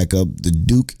picking back up the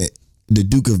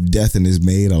Duke of Death and His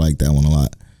Maid. I like that one a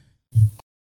lot.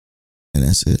 And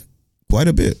that's it. Quite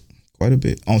a bit.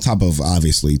 On top of,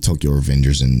 obviously, Tokyo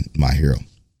Revengers and My Hero.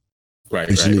 Right.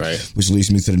 Which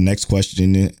leads me to the next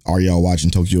question. Are y'all watching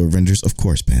Tokyo Revengers? Of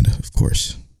course, Panda. Of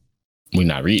course. We're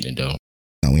not reading it, though.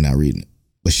 No, we're not reading it.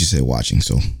 But she said watching,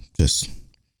 so just...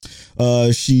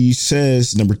 she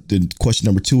says, the question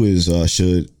number 2 is,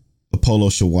 should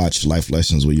Apollo watch Life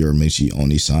Lessons with Yorimichi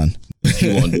Oni-san?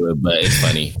 He won't do it, but it's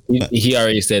funny. He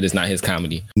already said it's not his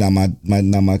comedy. Not my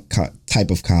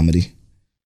type of comedy.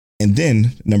 And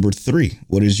then number 3,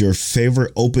 what is your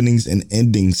favorite openings and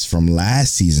endings from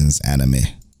last season's anime?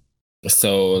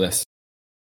 So that's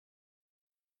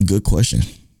good question.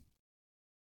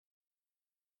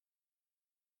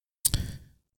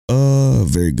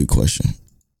 Very good question.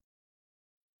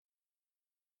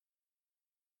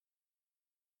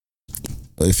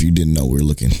 If you didn't know, we're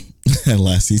looking at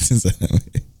last season's anime.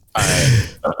 All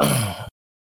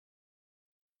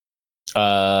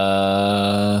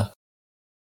right.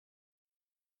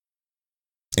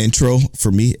 Intro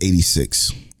for me,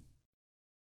 86.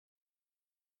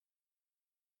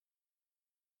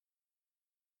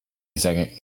 Give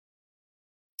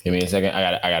me a second.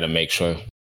 I gotta make sure,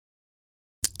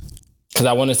 because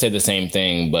I want to say the same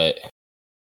thing, but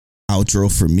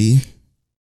outro for me,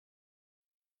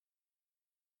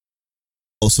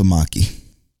 Osamaki.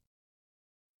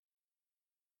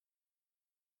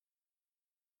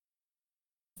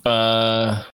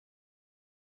 I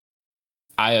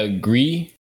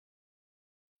agree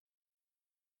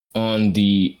on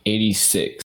the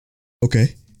 86.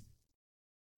 Okay.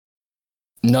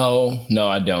 No,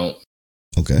 I don't.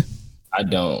 Okay. I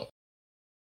don't.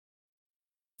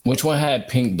 Which one had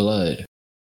pink blood?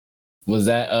 Was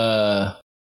that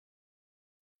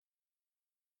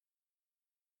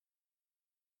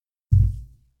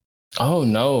Oh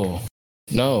no.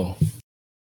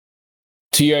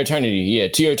 To Your Eternity. Yeah,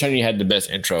 To Your Eternity had the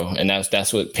best intro, and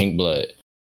that's what Pink Blood.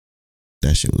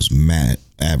 That shit was mad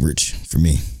average for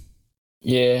me.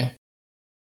 Yeah.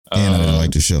 And I didn't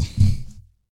like the show.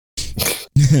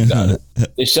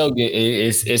 The show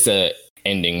it's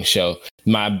ending show.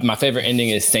 My favorite ending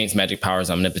is Saints Magic Powers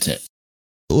Omnipotent.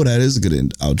 Oh, that is a good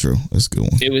outro. That's a good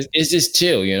one. It's just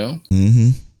chill, you know? Mm-hmm.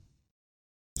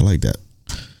 I like that.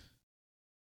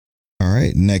 All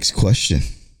right, next question.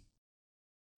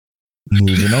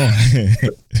 Moving on.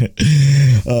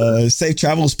 Safe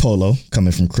travels, Polo,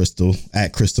 coming from Crystal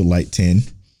at Crystal Light 10.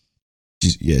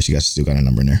 She still got a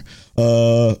number in there.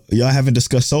 Y'all haven't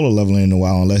discussed solo leveling in a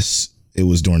while, unless it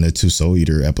was during the 2 Soul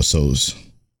Eater episodes.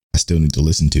 I still need to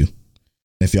listen to.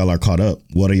 If y'all are caught up,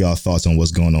 what are y'all thoughts on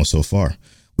what's going on so far?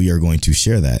 We are going to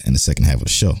share that in the second half of the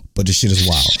show. But this shit is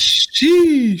wild.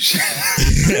 Sheesh.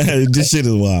 This shit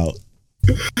is wild.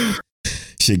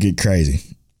 Shit get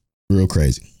crazy. Real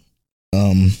crazy.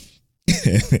 And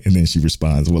then she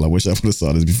responds, well, I wish I would have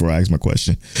saw this before I asked my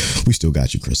question. We still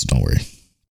got you, Crystal. Don't worry.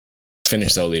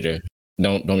 Finish Soul Eater.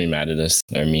 Don't be mad at us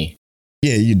or me.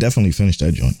 Yeah, you definitely finished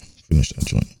that joint.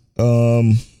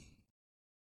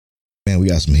 Man, we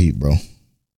got some heat, bro.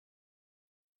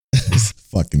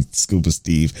 Fucking Scuba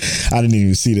Steve. I didn't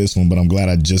even see this one, but I'm glad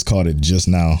I just caught it just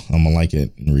now. I'm gonna like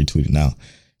it and retweet it now.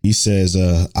 He says,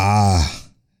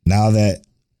 now that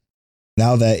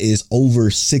is over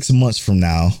 6 months from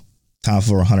now, time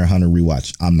for a Hunter x Hunter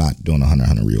rewatch. I'm not doing a Hunter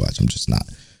x Hunter rewatch. I'm just not.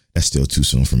 That's still too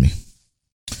soon for me.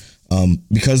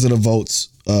 Because of the votes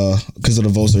are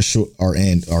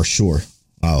sure.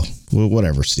 Oh, well,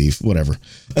 whatever, Steve, whatever.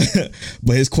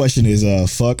 But his question is,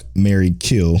 fuck, marry,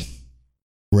 kill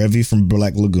Revy from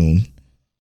Black Lagoon,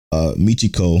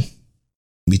 Michiko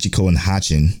and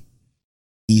Hachin,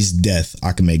 East Death,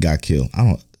 Akame got killed.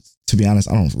 To be honest,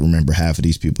 I don't remember half of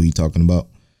these people he talking about.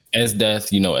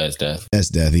 S-Death, you know S-Death.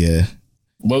 S-Death, yeah.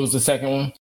 What was the second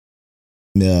one?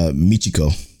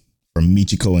 Michiko, from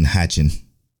Michiko and Hachin.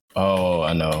 Oh,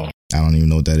 I know. I don't even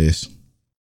know what that is.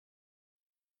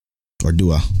 Or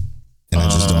do I? And I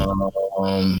just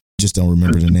don't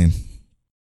remember the name.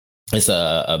 It's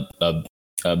a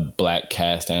black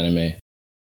cast anime.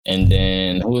 And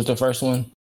then who was the first one?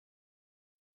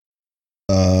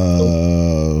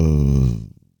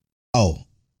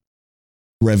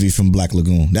 Revy from Black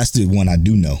Lagoon. That's the one I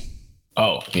do know.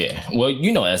 Oh, yeah. Well,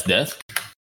 you know S-Death.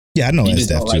 Yeah, I know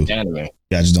S-Death too. Like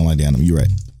yeah, I just don't like the anime. You're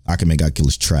right. Akame got killed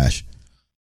is trash.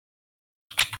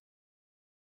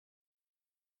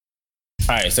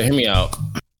 All right, so hear me out.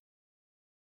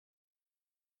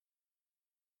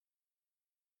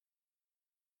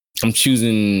 I'm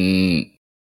choosing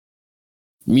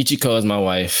Michiko as my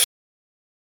wife,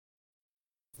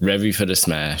 Revy for the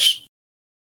smash,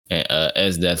 and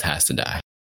S-Death has to die.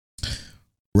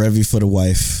 Revy for the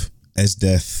wife,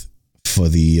 S-Death for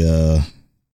the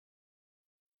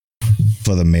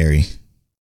Mary.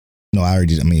 No,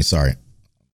 sorry.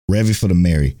 Revy for the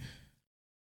Mary.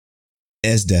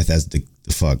 S-Death as the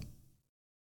fuck.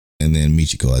 And then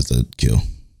Michiko as the kill.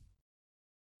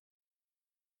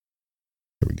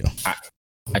 There we go.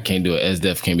 I can't do it.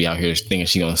 S-Death can't be out here thinking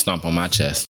she gonna stomp on my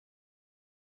chest.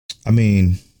 I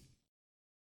mean,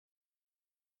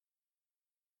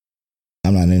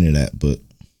 I'm not into that, but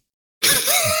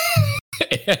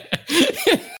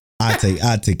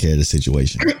I take care of the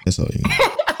situation. That's all you know.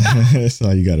 That's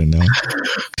all you gotta know.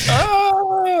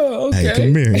 Oh, okay. Hey,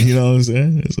 come here. You know what I'm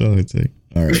saying? That's all it takes.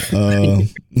 All right.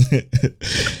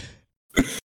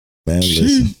 Man,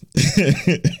 listen.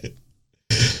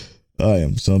 I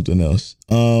am something else.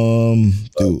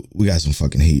 Dude, we got some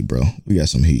fucking heat, bro. We got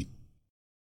some heat.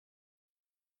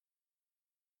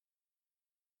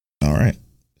 All right.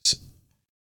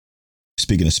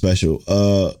 Speaking of special,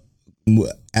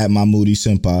 at my Moody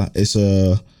Senpai, it's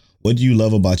what do you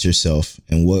love about yourself,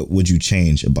 and what would you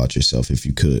change about yourself if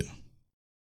you could?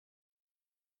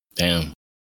 Damn.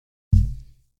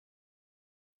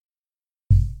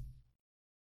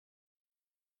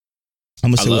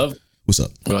 I'm gonna say what's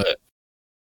up? Go ahead.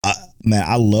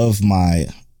 I love my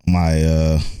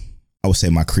I would say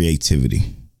my creativity.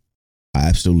 I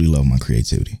absolutely love my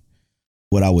creativity.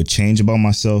 What I would change about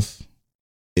myself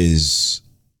is,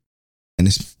 and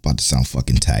it's about to sound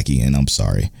fucking tacky, and I'm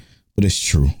sorry, but it's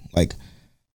true. Like,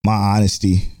 my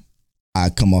honesty, I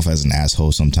come off as an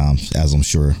asshole sometimes, as I'm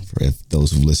sure if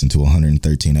those who've listened to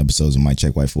 113 episodes of My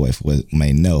Check Wife for Wife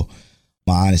may know.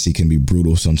 My honesty can be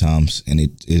brutal sometimes, and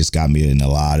it's got me in a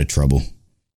lot of trouble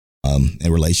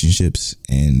in relationships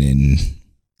and in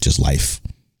just life.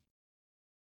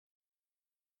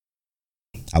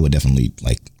 I would definitely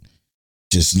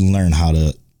just learn how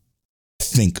to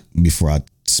think before I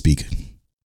speak.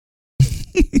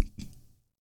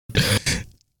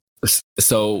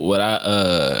 So what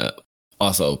I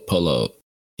also Polo,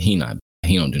 he don't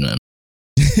do nothing.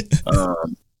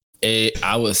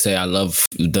 I would say I love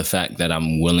the fact that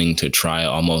I'm willing to try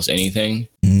almost anything.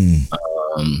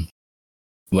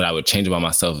 What I would change about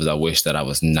myself is I wish that I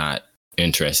was not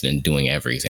interested in doing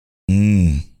everything.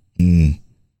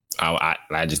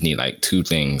 I just need like 2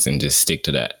 things and just stick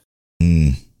to that.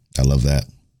 I love that.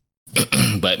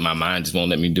 But my mind just won't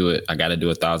let me do it. I got to do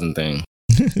 1,000 things.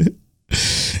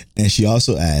 And she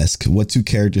also asked, what 2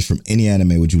 characters from any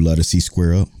anime would you love to see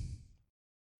square up?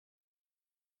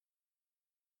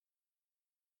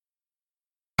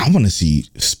 I want to see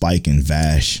Spike and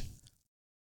Vash.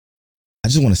 I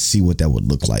just want to see what that would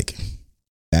look like.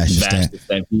 Vash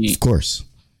of course.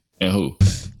 And who?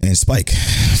 And Spike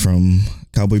from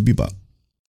Cowboy Bebop.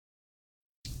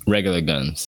 Regular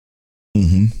guns.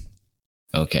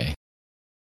 Okay.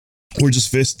 Or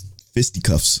just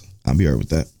fisticuffs. I'll be alright with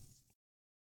that.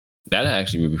 That'd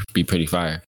actually be pretty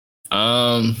fire.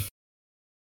 I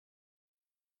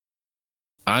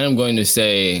am going to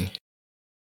say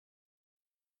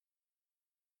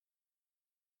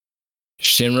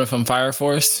Shinra from Fire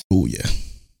Force. Oh yeah.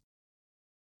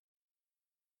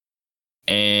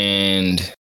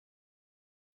 And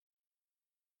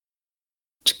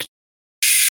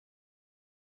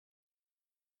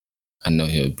I know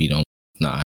he'll beat on.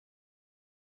 Nah.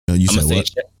 No, you said what?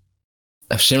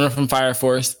 Shinra from Fire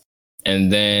Force.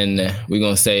 And then we're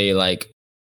going to say like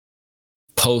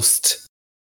post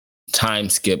time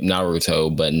skip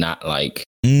Naruto, but not like.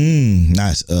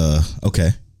 Nice. Okay.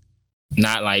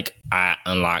 Not like I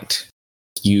unlocked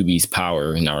Kyuubi's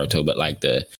power Naruto, but like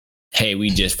the, hey, we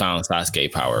just found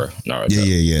Sasuke power Naruto.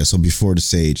 Yeah. So before the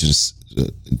Sage, Sage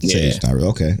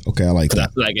Naruto. Okay, I like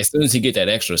that. Like as soon as you get that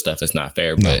extra stuff, it's not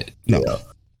fair. But you know,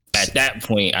 at that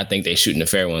point, I think they're shooting the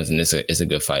fair ones, and it's a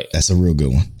good fight. That's a real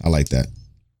good one. I like that.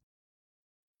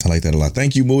 I like that a lot.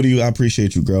 Thank you, Moody. I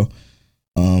appreciate you, girl.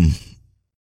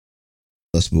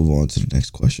 Let's move on to the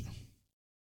next question.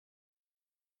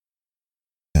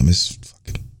 Damn, it's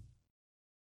fucking.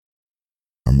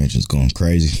 Our mention's going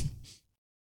crazy.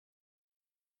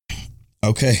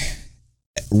 Okay.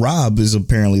 Rob is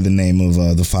apparently the name of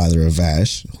the father of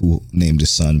Vash, who named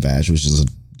his son Vash, which is a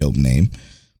dope name.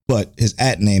 But his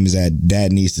 @name is at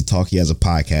Dad Needs to Talk. He has a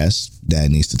podcast,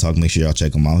 Dad Needs to Talk. Make sure y'all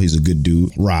check him out. He's a good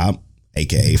dude. Rob,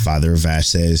 aka father of Vash,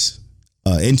 says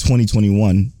in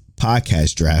 2021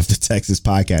 podcast draft, the Texas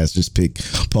podcasters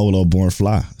picked Polo Born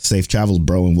Fly. Safe travels,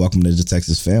 bro, and welcome to the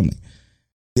Texas family.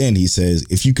 Then he says,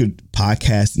 if you could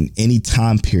podcast in any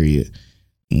time period,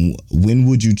 when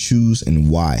would you choose and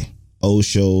why? Old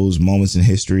shows, moments in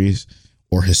histories,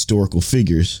 or historical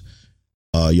figures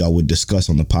y'all would discuss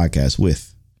on the podcast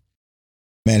with.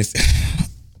 Man,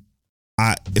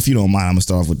 if you don't mind, I'm gonna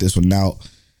start off with this one. Now,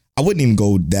 I wouldn't even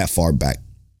go that far back,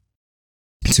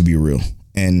 to be real.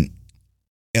 And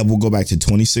we'll go back to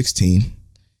 2016.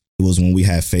 It was when we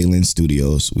had Phelan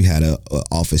Studios. We had a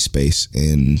office space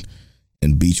in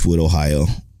Beechwood, Ohio.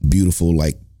 Beautiful,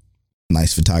 like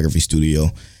nice photography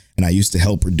studio. And I used to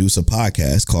help produce a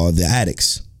podcast called The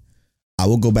Addicts. I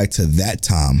will go back to that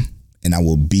time and I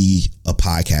will be a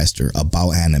podcaster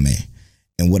about anime.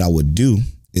 And what I would do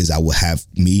is I would have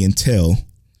me and Tel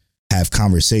have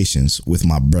conversations with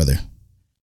my brother.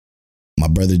 My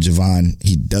brother Javon,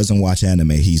 he doesn't watch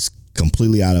anime. He's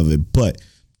completely out of it, but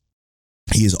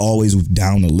he is always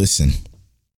down to listen.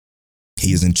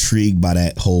 He is intrigued by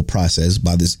that whole process,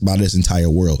 by this entire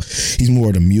world. He's more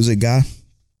of the music guy,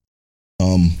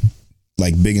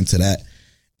 like big into that.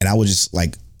 And I would just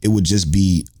like, it would just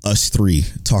be us 3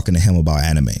 talking to him about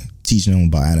anime, teaching him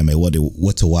about anime,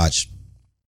 what to watch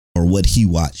or what he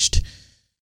watched,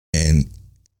 and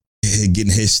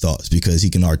getting his thoughts because he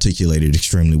can articulate it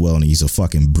extremely well. And he's a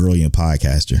fucking brilliant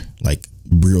podcaster, like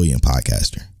brilliant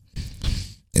podcaster.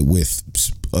 And with,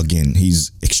 again,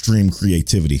 he's extreme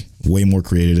creativity, way more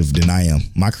creative than I am.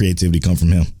 My creativity come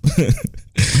from him.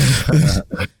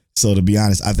 So to be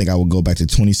honest, I think I would go back to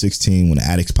 2016 when the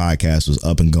Addicts podcast was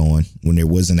up and going, when there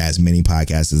wasn't as many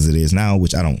podcasts as it is now,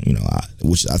 which I don't,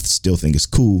 which I still think is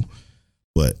cool,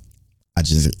 but I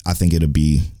think it would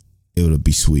be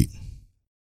sweet.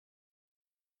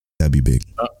 That'd be big.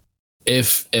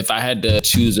 If I had to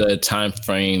choose a time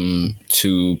frame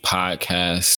to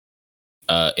podcast,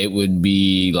 it would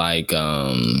be like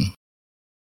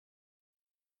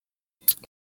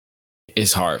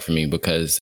it's hard for me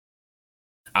because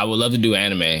I would love to do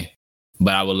anime,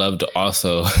 but I would love to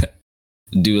also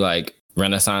do like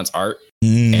Renaissance art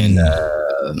and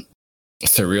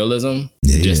surrealism,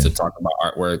 to talk about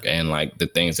artwork and like the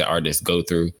things that artists go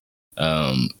through.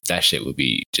 That shit would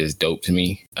be just dope to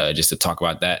me, just to talk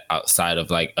about that outside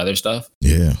of like other stuff.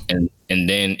 Yeah. And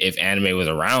then if anime was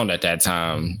around at that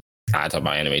time, I'd talk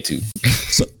about anime too.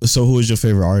 So who is your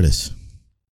favorite artist?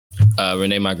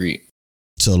 Rene Magritte.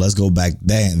 So let's go back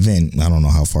then. I don't know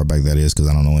how far back that is because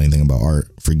I don't know anything about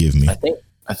art. Forgive me. I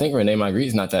think Rene Magritte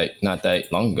is not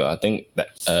that long ago. I think that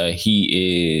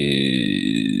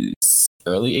he is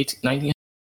early 19.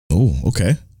 Oh,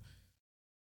 okay.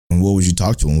 And what would you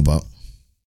talk to him about?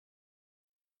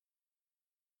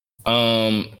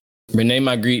 Rene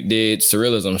Magritte did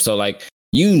surrealism. So like,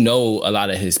 you know, a lot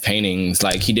of his paintings,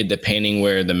 like he did the painting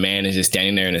where the man is just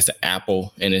standing there and it's an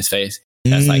apple in his face.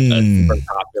 That's like a super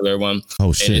popular one.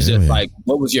 Oh shit! And it's just like,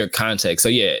 what was your context? So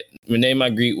yeah, Rene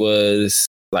Magritte was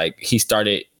like, he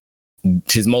started one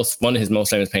of his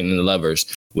most famous painting, The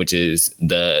Lovers, which is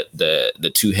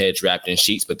the two heads wrapped in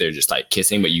sheets, but they're just like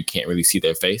kissing, but you can't really see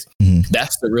their face. Mm-hmm.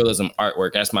 That's the realism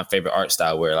artwork. That's my favorite art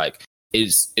style, where like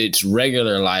it's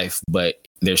regular life, but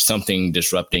there's something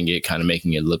disrupting it, kind of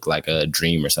making it look like a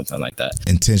dream or something like that.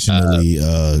 Intentionally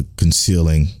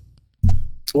concealing.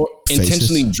 Or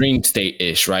intentionally dream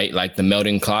state-ish, right? Like the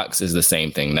melting clocks is the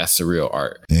same thing. That's surreal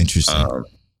art. Interesting.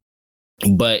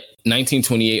 But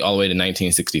 1928 all the way to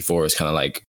 1964 is kind of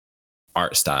like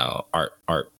art style, art,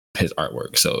 his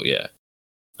artwork. So yeah.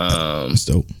 That's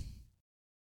dope.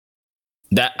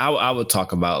 That I would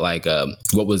talk about like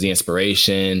what was the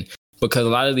inspiration, because a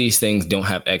lot of these things don't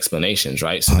have explanations,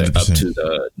 right? So 100%. They're up to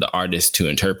the artist to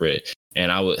interpret. And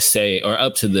I would say, or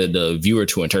up to the viewer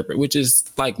to interpret, which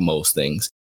is like most things.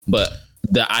 But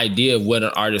the idea of what an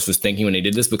artist was thinking when they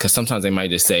did this, because sometimes they might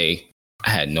just say,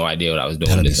 I had no idea what I was doing.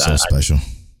 That'd be so special.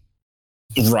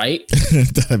 Right?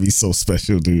 That'd be so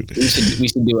special, dude. We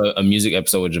should do a music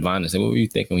episode with Javon and say, what were you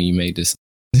thinking when you made this?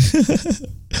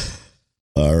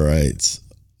 All right.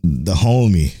 The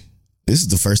homie. This is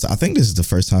the first time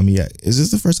he is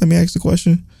this the first time he asked the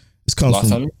question? This comes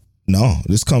from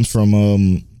this comes from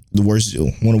one of the Worst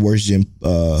Gym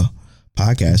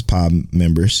podcast pod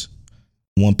members,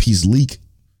 One Piece Leak,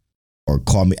 or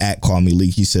call me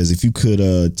Leak. He says, if you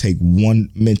could take one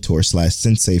mentor /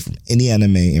 sensei from any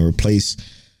anime and replace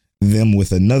them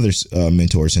with another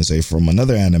mentor sensei from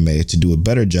another anime to do a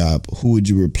better job, who would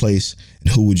you replace and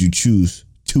who would you choose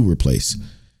to replace?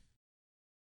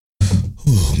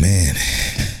 Oh man.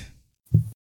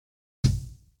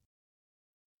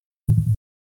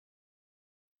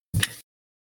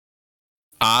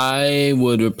 I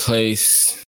would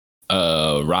replace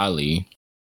Raleigh.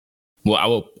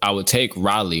 Well, I would take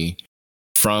Raleigh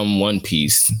from One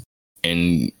Piece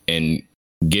and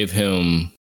give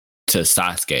him to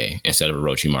Sasuke instead of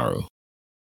Orochimaru.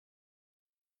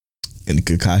 And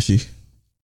Kakashi.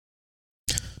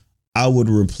 I would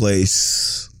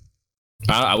replace.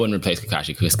 I wouldn't replace Kakashi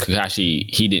because Kakashi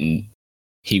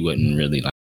he wouldn't really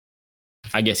like.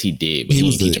 I guess he did, but he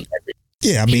didn't teach him everything.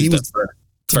 Yeah, I mean he was the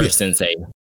first sensei.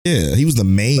 Yeah, he was the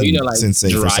main like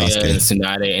sensei for Sasuke. And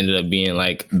Tsunade ended up being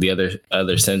like the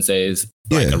other senseis.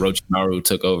 Like Orochimaru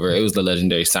took over. It was the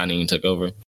legendary Sannin took over.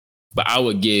 But I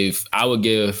would give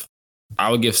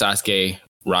Sasuke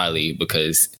Riley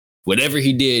because whatever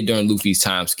he did during Luffy's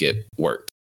time skip worked.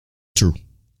 True.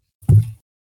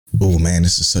 Oh man,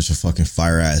 this is such a fucking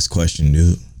fire ass question,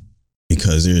 dude.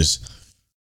 Because there's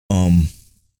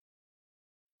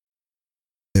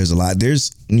a lot.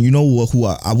 There's, you know what? Who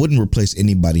I wouldn't replace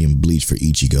anybody in Bleach for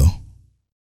Ichigo,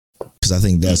 because I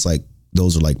think that's like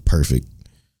those are like perfect.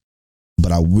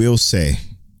 But I will say,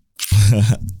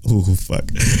 oh fuck,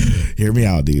 hear me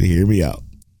out, dude. Hear me out.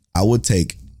 I would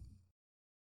take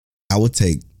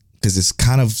because it's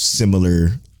kind of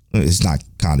similar. It's not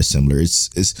kind of similar.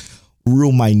 It's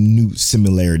real minute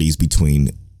similarities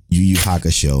between Yu Yu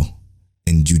Hakusho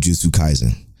and Jujutsu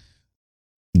Kaisen.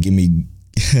 Give me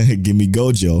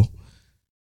Gojo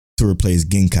to replace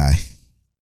Genkai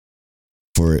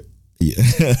for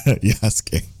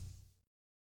Yasuke.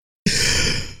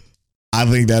 I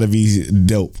think that'd be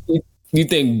dope. You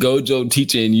think Gojo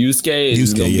teaching Yusuke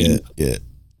is gonna be? Yeah.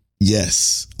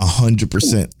 Yes,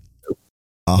 100%.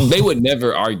 They would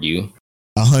never argue.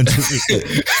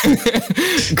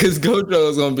 100%. Because Gojo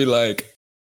is gonna be like,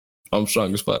 I'm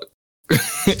strong as fuck.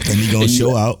 And he gonna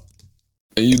show out.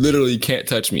 And you literally can't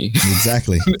touch me.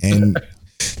 Exactly. And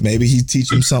maybe he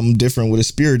teach him something different with a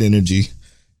spirit energy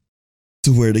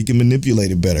to where they can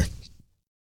manipulate it better.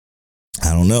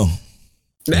 I don't know.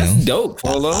 That's dope,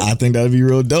 Polo. I think that'd be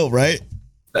real dope, right?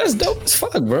 That's dope as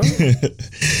fuck, bro. I think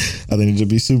it'd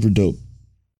be super dope.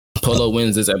 Polo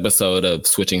wins this episode of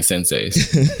Switching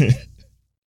Senseis.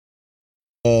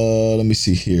 Let me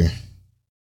see here.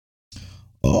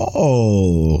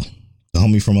 Oh, the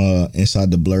homie from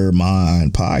Inside the Blurred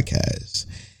Mind podcast.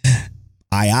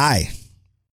 I.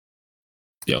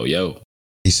 Yo.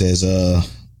 He says,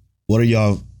 what are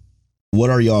y'all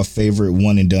favorite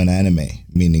one and done anime?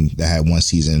 Meaning that had one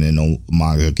season and no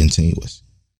manga continuous.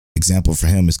 Example for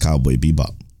him is Cowboy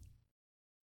Bebop.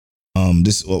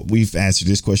 We've answered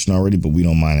this question already, but we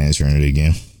don't mind answering it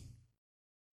again.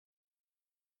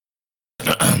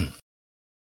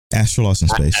 Astro Lost in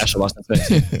Space. Astro Lost in Space.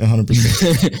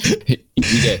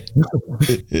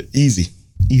 100%.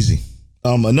 Easy.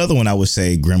 Another one I would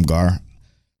say Grimgar,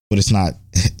 but it's not.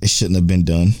 It shouldn't have been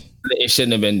done. It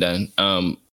shouldn't have been done.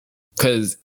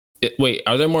 Because wait,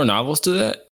 are there more novels to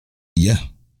that? Yeah.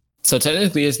 So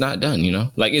technically, it's not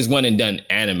done. Like it's one and done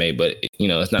anime, but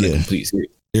it's not a complete series.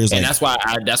 That's why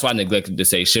I neglected to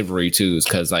say Chivalry too, is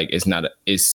because like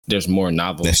there's more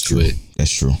novels to it.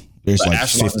 That's true. There's like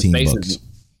 15 books.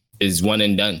 Is one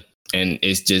and done, and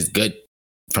it's just good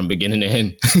from beginning to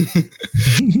end.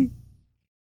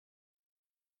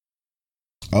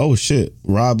 Oh shit!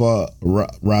 Rob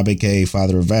aka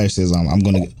Father of Vash says I'm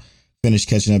gonna finish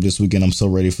catching up this weekend. I'm so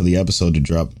ready for the episode to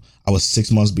drop. I was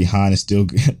 6 months behind and still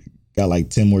got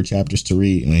like 10 more chapters to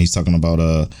read. And he's talking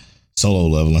about solo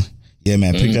leveling. Yeah,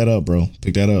 man, pick that up, bro.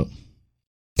 Pick that up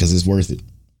because it's worth it.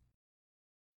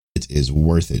 It is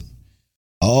worth it.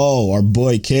 Oh, our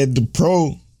boy Kid the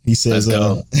Pro. He says,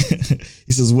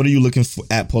 he says, what are you looking for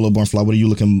at Polo Born Fly? What are you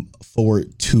looking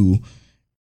forward to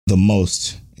the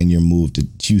most in your move to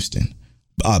Houston?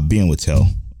 Being with Tel.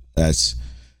 That's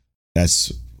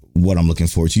what I'm looking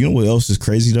forward to. You know what else is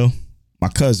crazy though? My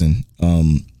cousin,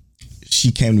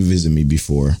 she came to visit me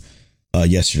before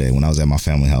yesterday when I was at my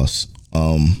family house.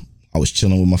 I was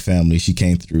chilling with my family. She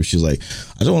came through. She was like,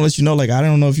 I just want to let you know, like, I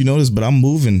don't know if you know this, but I'm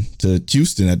moving to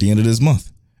Houston at the end of this month.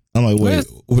 I'm like, wait,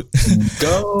 what?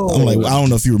 Go. I'm like, I don't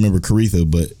know if you remember Caritha,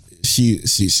 but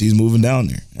she's moving down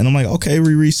there. And I'm like, okay,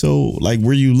 Riri, so like,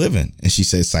 where you living? And she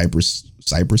said Cypress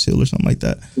Hill or something like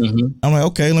that. Mm-hmm. I'm like,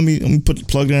 okay, let me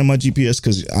plug it in my GPS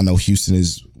because I know Houston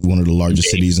is one of the largest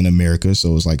cities in America,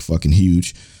 so it's like fucking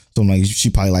huge. So I'm like, she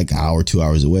probably like an hour, 2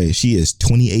 hours away. She is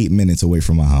 28 minutes away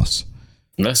from my house.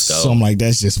 Let's go. So I'm like,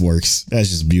 that just works. That's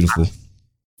just beautiful.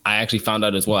 I actually found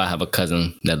out as well. I have a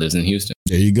cousin that lives in Houston.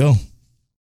 There you go.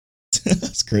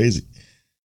 That's crazy.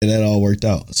 And that all worked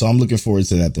out. So I'm looking forward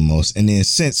to that the most. And then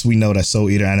since we know that Soul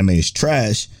Eater anime is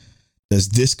trash, does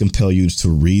this compel you to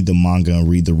read the manga and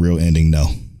read the real ending?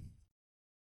 No.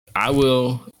 I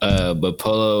will, but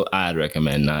Polo, I'd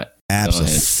recommend not.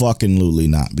 Absolutely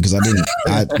not. Because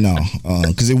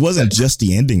because it wasn't just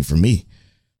the ending for me.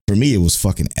 For me, it was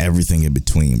fucking everything in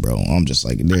between, bro. I'm just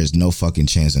like, there's no fucking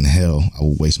chance in hell I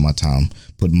will waste my time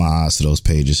putting my eyes to those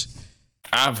pages.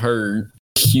 I've heard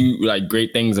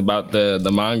great things about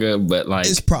the manga, but like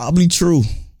it's probably true.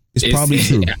 It's probably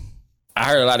true. I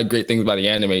heard a lot of great things about the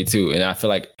anime too, and I feel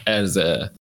like as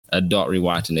a adult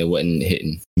rewatching, it wasn't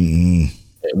hitting. Mm-hmm.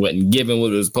 It wasn't giving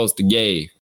what it was supposed to give.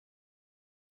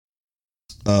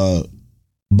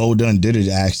 Bo Dunn did it.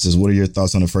 Asked us, what are your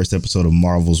thoughts on the first episode of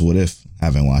Marvel's What If? I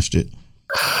haven't watched it.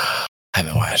 I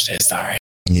haven't watched it. Sorry.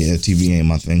 Yeah, TV ain't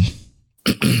my thing.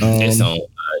 It's on.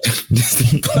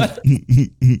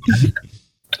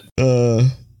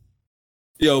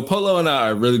 Yo, Polo and I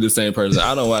are really the same person.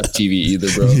 I don't watch TV either,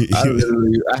 bro.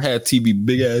 I had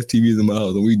big ass TVs in my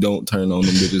house, and we don't turn on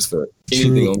them bitches for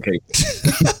anything on cable.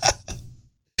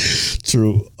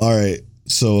 True. All right.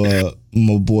 So,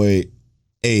 my boy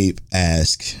Abe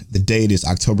asked, the date is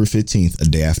October 15th, a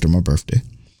day after my birthday.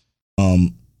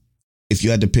 If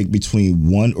you had to pick between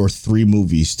 1 or 3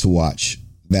 movies to watch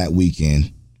that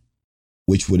weekend,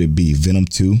 which would it be? Venom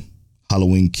 2,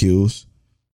 Halloween Kills,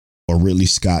 or Ridley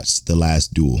Scott's The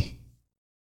Last Duel?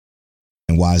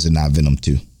 And why is it not Venom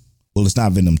 2? Well, it's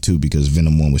not Venom 2 because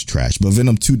Venom 1 was trash, but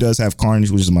Venom 2 does have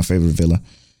Carnage, which is my favorite villain.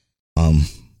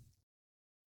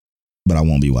 But I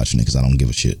won't be watching it because I don't give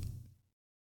a shit.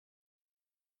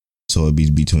 So it'd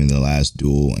be between The Last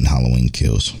Duel and Halloween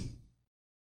Kills.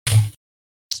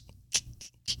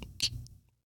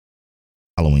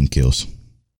 Halloween Kills.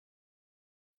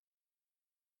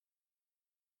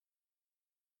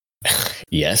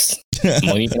 Yes.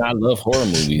 Even I love horror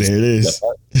movies. There it is.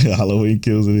 Halloween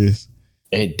Kills it is.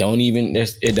 It don't even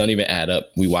add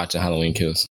up. We watching Halloween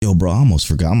Kills. Yo, bro, I almost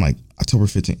forgot. I'm like, October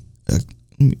 15th.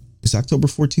 It's October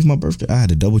 14th my birthday. I had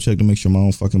to double check to make sure my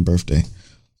own fucking birthday.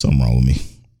 Something wrong with me.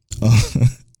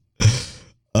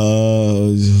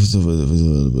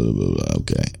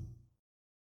 Okay.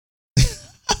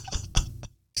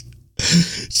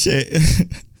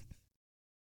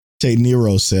 Shay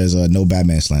Nero says no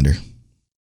Batman slander.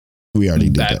 We already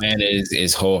did that. Batman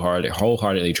is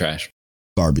wholeheartedly trash.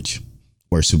 Garbage.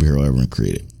 Worst superhero ever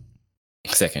created.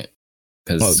 Second.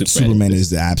 Because Superman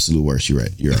is the absolute worst. You're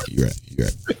right.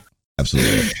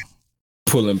 Absolutely right.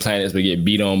 pulling planets but get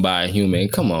beat on by a human.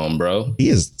 Come on, bro. He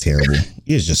is terrible.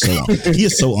 He is just he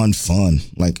is so unfun.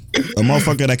 Like a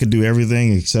motherfucker that could do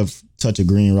everything except touch a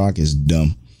green rock is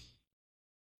dumb.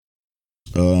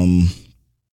 Oh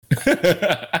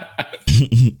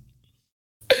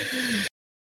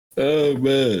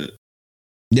man.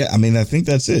 Yeah, I mean, I think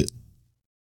that's it.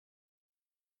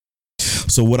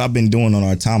 So what I've been doing on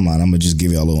our timeline, I'm gonna just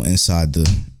give you a little inside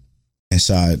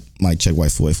Mike Check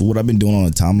White for what I've been doing on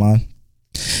the timeline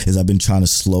is I've been trying to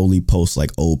slowly post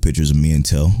like old pictures of me and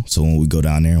Tel. So when we go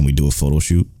down there and we do a photo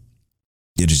shoot,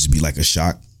 it'll just be like a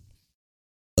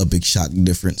big shock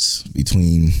difference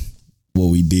between what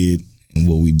we did and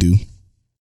what we do.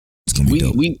 It's gonna be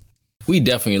dope. We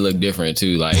definitely look different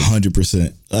too. Like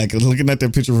 100%. Like looking at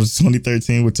that picture from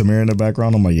 2013 with Tamara in the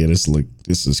background, I'm like, yeah, this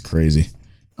is crazy.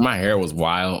 My hair was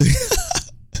wild.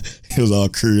 It was all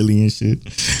curly and shit.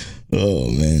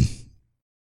 Oh man.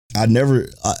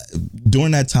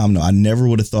 During that time though, I never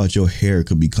would have thought your hair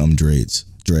could become dreads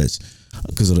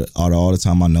because of all the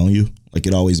time I know you. Like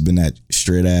it always been that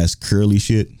straight ass curly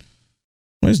shit.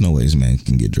 There's no ways man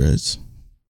can get dreads.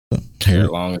 Hair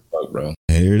long as fuck, bro.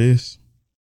 Here it is.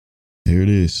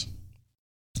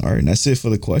 All right, and that's it for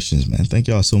the questions, man. Thank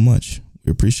y'all so much.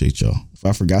 We appreciate y'all. If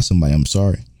I forgot somebody, I'm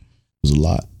sorry. It was a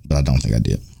lot, but I don't think I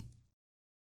did.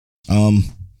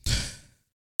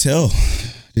 Tel,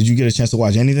 did you get a chance to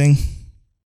watch anything?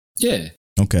 Yeah.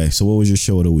 Okay, so what was your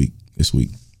show of the week this week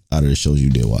out of the shows you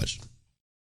did watch?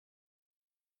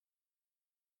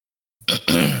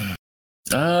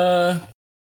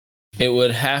 It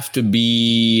would have to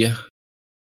be.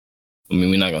 I mean,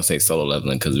 we're not gonna say Solo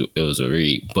Leveling because it was a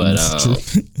read, but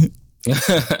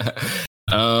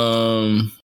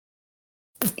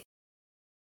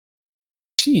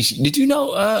Sheesh, did you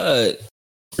know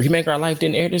Remake Our Life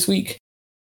didn't air this week?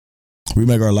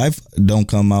 Remake Our Life don't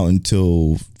come out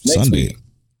until Next Sunday. Week.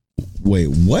 Wait,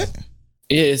 what?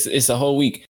 It's a whole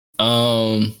week.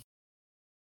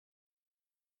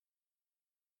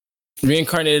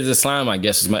 Reincarnated as a Slime, I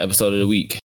guess, was my episode of the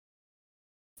week,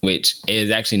 which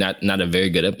is actually not a very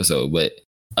good episode, but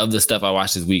of the stuff I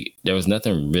watched this week, there was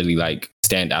nothing really like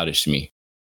stand outish to me.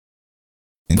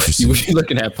 Interesting. What you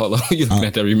looking at, Polo? You looking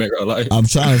at that Remake Our Life? I'm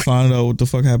trying to find out what the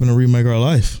fuck happened to Remake Our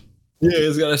Life. Yeah,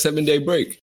 it's got a 7-day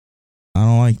break. I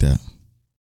don't like that.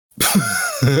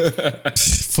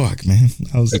 Fuck, man.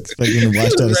 I was expecting to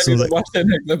watch that as soon as watch that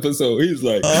next episode. He's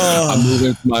like, I'm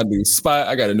moving to my new spot.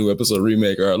 I got a new episode of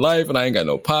Remake Our Life, and I ain't got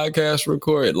no podcast to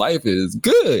record. Life is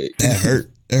good. That hurt.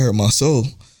 That hurt my soul.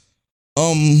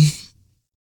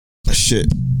 Shit.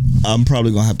 I'm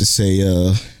probably gonna have to say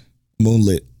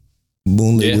Moonlit.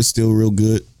 Moonlit was still real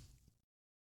good.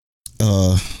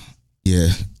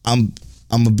 Yeah. I'm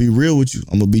gonna be real with you.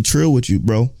 I'm gonna be trill with you,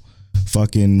 bro.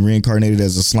 Fucking Reincarnated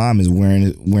as a Slime is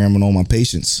wearing on my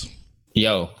patience.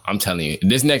 Yo, I'm telling you,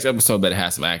 this next episode better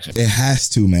have some action. It has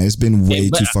to, man. It's been way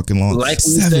too fucking long. Like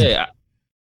we said,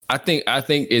 I think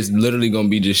it's literally gonna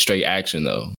be just straight action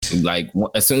though. Like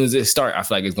as soon as it starts, I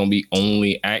feel like it's gonna be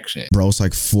only action. Bro, it's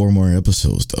like 4 more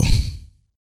episodes though.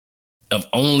 Of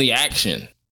only action.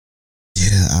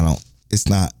 Yeah, it's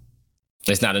not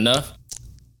enough.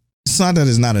 It's not that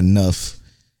it's not enough.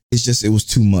 It's just it was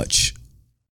too much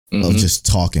of just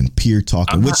talking, pure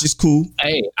talking, which is cool.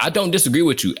 Hey, I don't disagree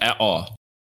with you at all.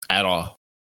 At all.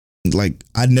 Like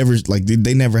I never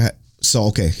they never had. So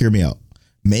okay, hear me out.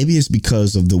 Maybe it's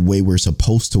because of the way we're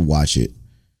supposed to watch it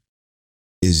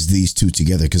is these two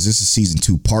together, because this is season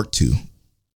 2, part 2.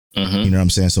 You know what I'm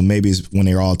saying? So maybe it's when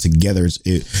they're all together.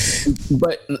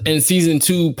 But in season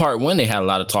 2, part 1, they had a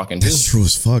lot of talking too. That's true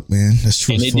as fuck, man. That's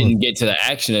true. And it didn't get to the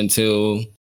action until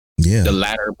the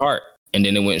latter part. And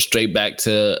then it went straight back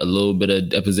to a little bit of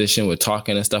deposition with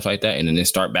talking and stuff like that. And then they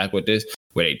start back with this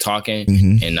where they talking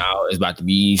and now it's about to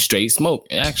be straight smoke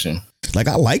and action. Like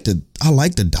I like the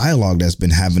dialogue that's been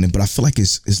having it, but I feel like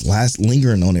it's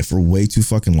lingering on it for way too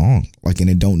fucking long. Like, and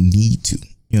it don't need to.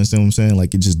 You understand what I'm saying?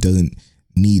 Like it just doesn't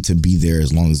need to be there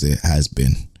as long as it has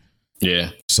been. Yeah.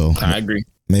 So I agree.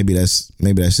 Maybe that's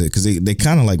it. Because they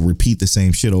kind of like repeat the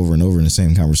same shit over and over in the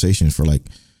same conversation for like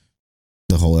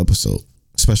the whole episode.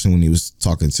 Especially when dude was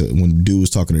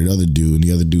talking to the other dude, and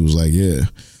the other dude was like, "Yeah,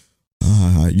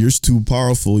 you're too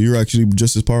powerful. You're actually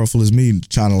just as powerful as me."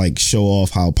 Trying to like show off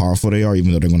how powerful they are,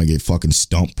 even though they're gonna get fucking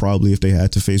stumped probably if they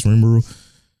had to face Rimuru,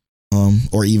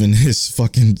 or even his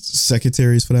fucking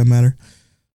secretaries for that matter.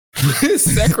 His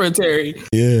secretary.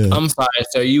 Yeah. I'm sorry,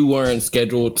 so you weren't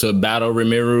scheduled to battle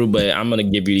Rimuru, but I'm gonna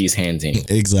give you these hands in.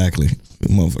 Exactly. The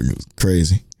motherfucker was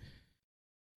crazy.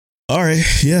 All right,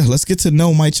 yeah, let's get to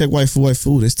know Mic Check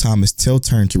Waifu. This time it's Tell's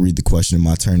turn to read the question and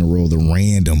my turn to roll the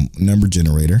random number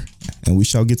generator, and we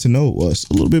shall get to know us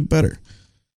a little bit better.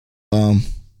 I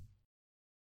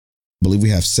believe we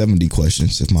have 70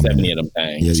 questions. If my 70 of them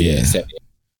things. Yeah. 70.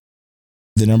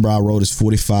 The number I wrote is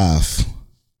 45.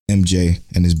 MJ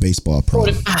and his baseball pro.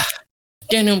 Nah, that's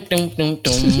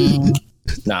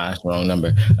the wrong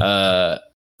number.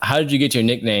 How did you get your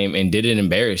nickname, and did it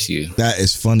embarrass you? That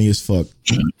is funny as fuck.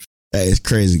 That is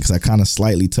crazy because I kind of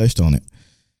slightly touched on it.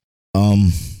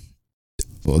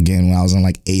 Well, again, when I was in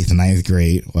like 8th and 9th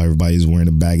grade, while everybody was wearing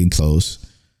the baggy clothes,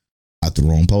 I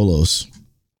threw on polos.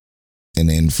 And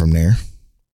then from there,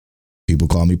 people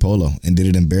call me Polo. And did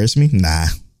it embarrass me? Nah,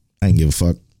 I didn't give a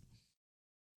fuck.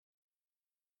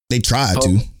 They tried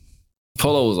to.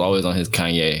 Polo was always on his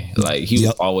Kanye. Like, he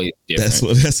was always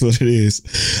different. That's what it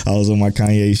is. I was on my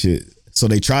Kanye shit. So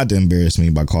they tried to embarrass me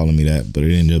by calling me that, but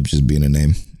it ended up just being a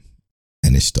name.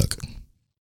 And it stuck.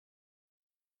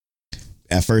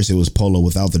 At first, it was Polo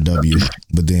without the W.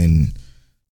 But then,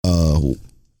 what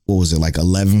was it, like our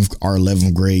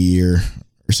 11th grade year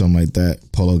or something like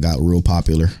that, Polo got real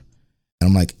popular. And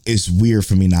I'm like, it's weird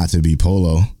for me not to be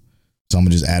Polo. So I'm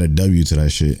going to just add a W to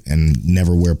that shit and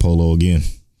never wear Polo again.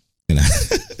 And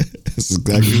that's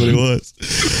exactly what it was.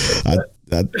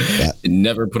 I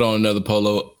never put on another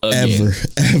Polo again.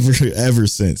 Ever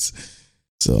since.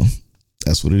 So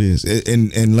that's what it is.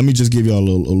 And let me just give y'all a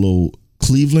little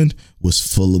Cleveland was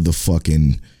full of the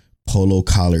fucking Polo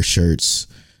collar shirts.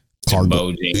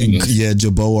 Cargo,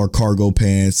 Jabot or cargo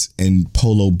pants and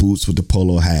Polo boots with the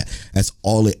Polo hat. That's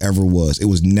all it ever was. It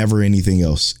was never anything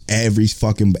else. Every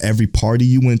party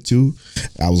you went to,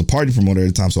 I was a party promoter at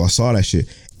the time, so I saw that shit.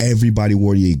 Everybody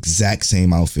wore the exact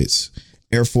same outfits: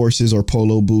 Air Forces or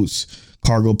Polo boots,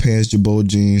 cargo pants, Jabot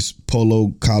jeans,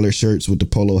 Polo collar shirts with the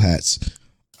Polo hats.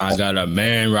 I got a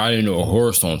man riding a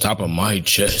horse on top of my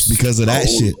chest because of that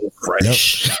shit.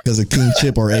 Fresh. Yep. Because of King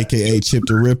Chip, or AKA Chip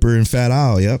the Ripper and Fat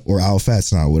Al. Yep. Or Al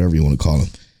Fats now, whatever you want to call him.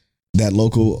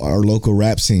 Our local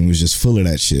rap scene was just full of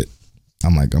that shit.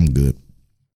 I'm like, I'm good.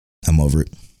 I'm over it.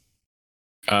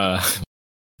 Yeah.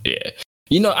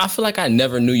 You know, I feel like I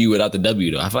never knew you without the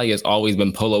W though. I feel like it's always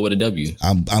been Polo with a W.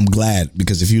 I'm glad,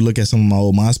 because if you look at some of my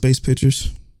old MySpace pictures,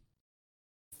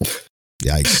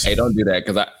 yikes. Hey, don't do that,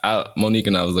 because Monique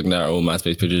and I was looking at our old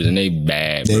MySpace pictures and they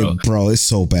bad, bro. Bro, it's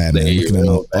so bad, man. Looking at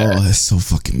them, oh, it's so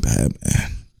fucking bad,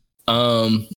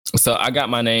 man. So I got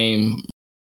my name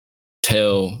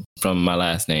Tell from my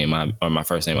last name, or my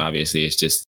first name. Obviously, it's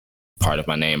just part of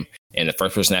my name. And the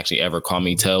first person actually ever called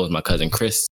me Tell was my cousin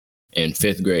Chris in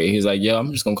 5th grade. He's like, "Yo,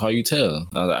 I'm just gonna call you Tell."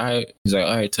 I was like, "All right." He's like,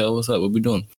 "All right, Tell, what's up? What we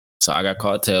doing?" So I got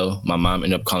called Tell. My mom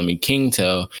ended up calling me King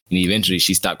Tell, and eventually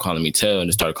she stopped calling me Tell and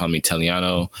just started calling me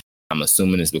Telliano. I'm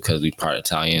assuming it's because we part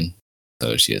Italian,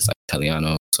 so she is like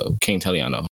Telliano. So King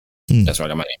Telliano. That's where I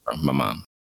got my name from. My mom.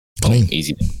 Boom,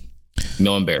 easy.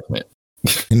 No embarrassment.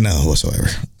 No whatsoever.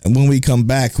 And when we come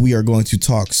back, we are going to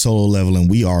talk solo leveling.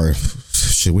 We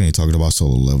ain't talking about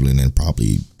solo leveling in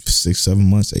probably 6, 7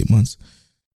 months, 8 months.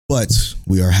 But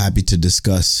we are happy to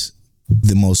discuss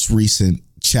the most recent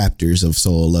chapters of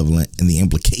solo leveling and the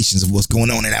implications of what's going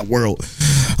on in that world.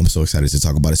 I'm so excited to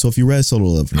talk about it. So if you read solo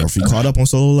leveling, or if you caught up on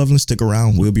solo leveling, stick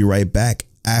around. We'll be right back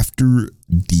after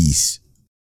these.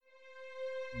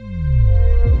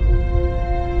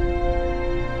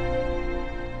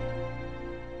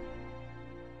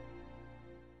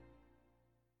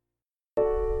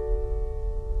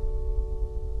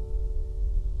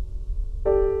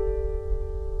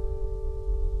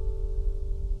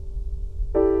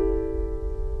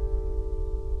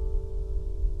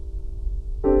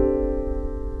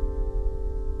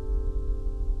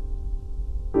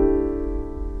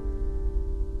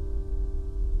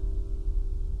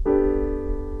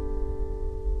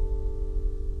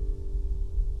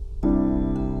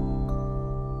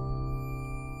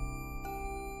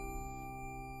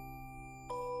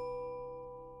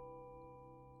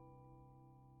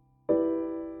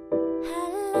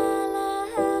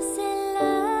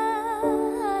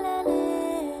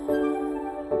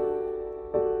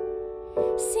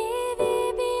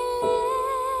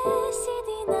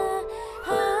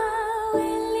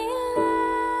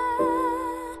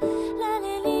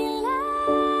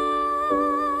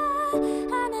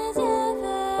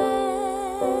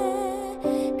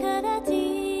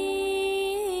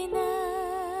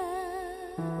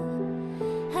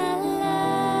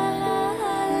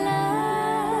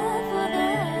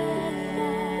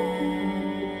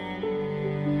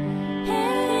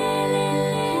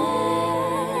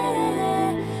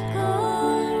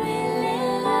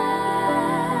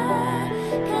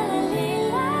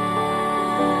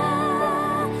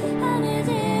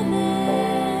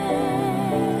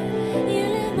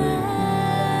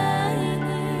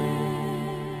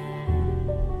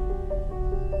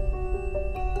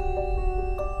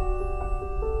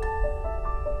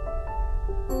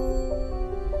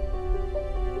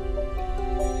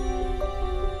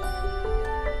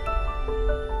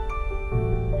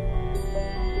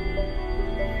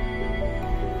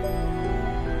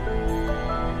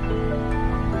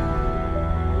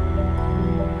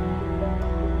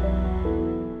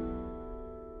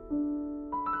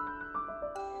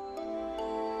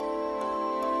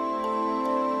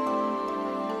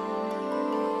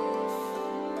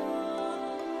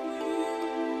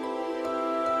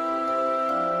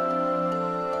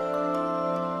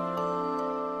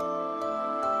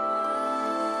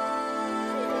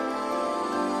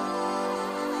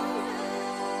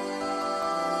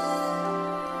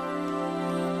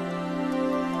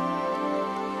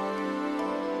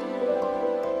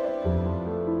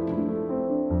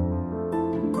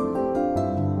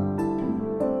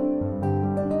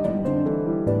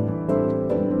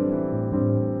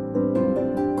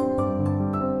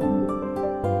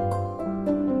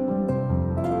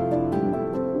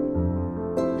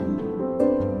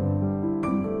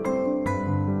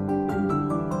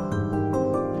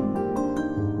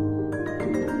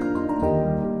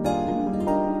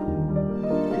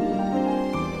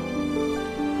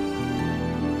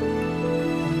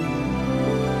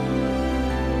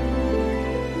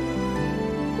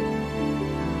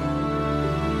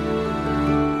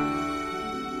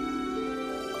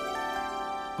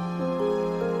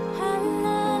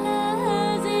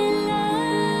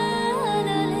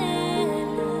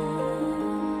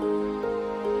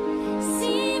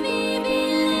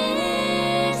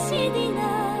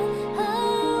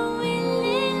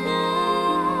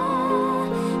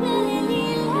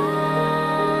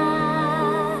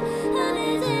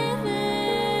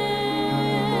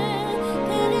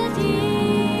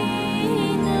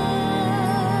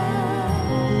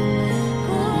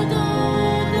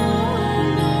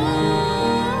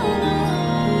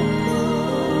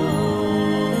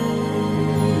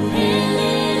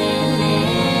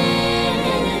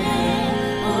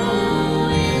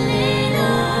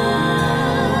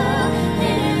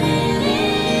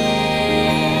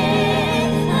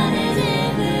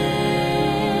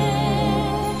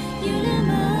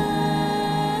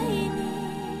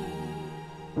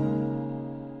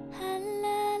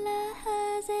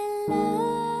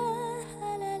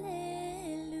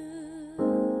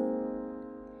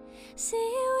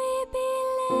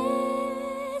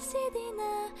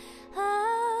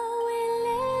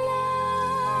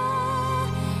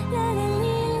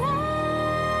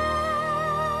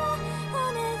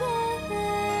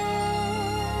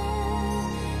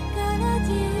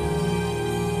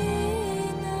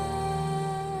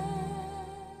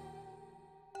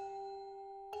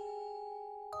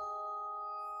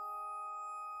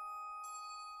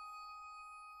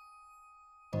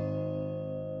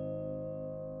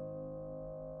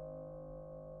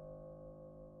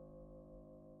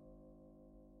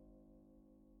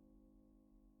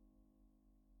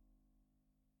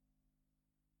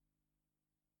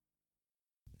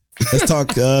 Let's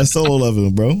talk Solo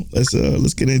Leveling, bro. Let's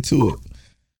get into it.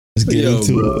 Let's get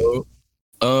into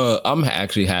it. I'm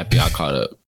actually happy I caught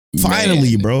up.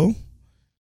 Finally, bro.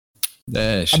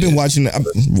 I've been watching.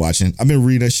 I've been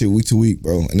reading that shit week to week,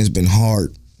 bro, and it's been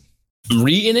hard.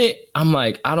 Reading it, I'm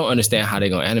like, I don't understand how they're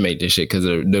gonna animate this shit because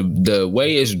the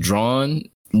way it's drawn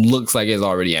looks like it's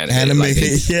already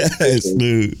animated. Yes,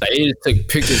 dude. Like they just took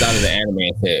pictures out of the anime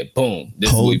and said, "Boom, this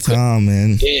whole time,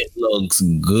 man. It looks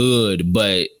good,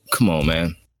 but come on,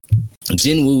 man.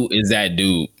 Jinwoo is that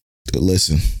dude.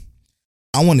 Listen,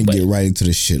 I want to get right into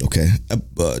this shit, okay?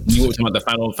 You were talking about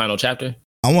the final chapter?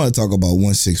 I want to talk about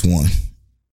 161.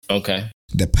 Okay.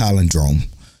 The palindrome.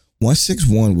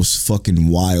 161 was fucking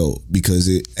wild because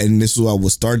and this is what I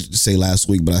was starting to say last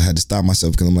week, but I had to stop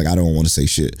myself because I'm like, I don't want to say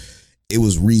shit. It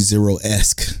was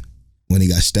ReZero-esque when he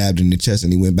got stabbed in the chest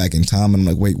and he went back in time. And I'm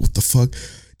like, wait, what the fuck?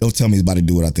 Don't tell me he's about to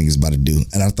do what I think he's about to do.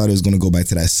 And I thought it was going to go back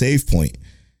to that save point.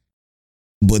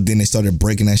 But then they started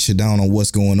breaking that shit down on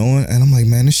what's going on. And I'm like,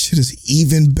 man, this shit is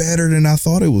even better than I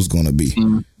thought it was going to be.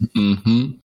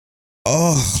 Mm-hmm.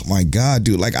 Oh, my God,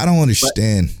 dude. Like, I don't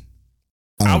understand.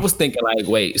 I was thinking like,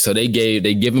 wait, so they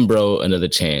giving bro another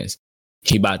chance.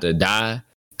 He about to die.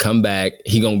 Come back,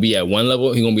 he gonna be at one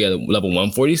level. He gonna be at level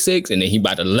 146, and then he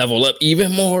about to level up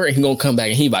even more. And he gonna come back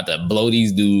and he about to blow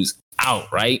these dudes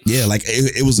out, right? Yeah, like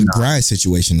it was a grind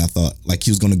situation. I thought like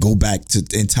he was gonna go back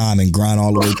in time and grind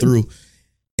all the way through,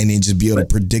 and then just be able to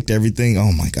predict everything.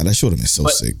 Oh my God, that should have been so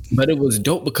sick. But it was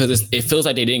dope because it feels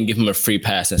like they didn't give him a free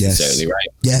pass necessarily, right?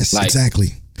 Yes, like,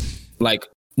 exactly. Like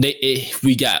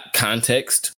we got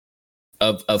context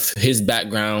of his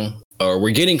background. Or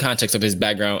we're getting context of his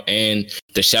background and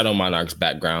the Shadow Monarch's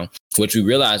background, which we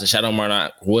realized the Shadow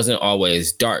Monarch wasn't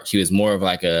always dark. He was more of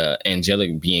like a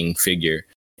angelic being figure.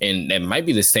 And that might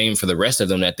be the same for the rest of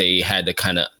them, that they had to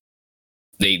kind of,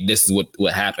 this is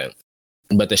what happened.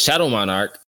 But the Shadow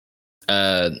Monarch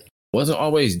wasn't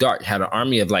always dark, had an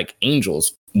army of like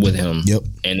angels with him. Yep.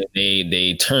 And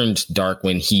they turned dark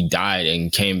when he died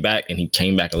and came back, and he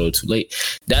came back a little too late.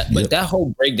 But that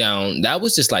whole breakdown, that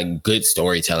was just like good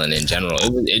storytelling in general.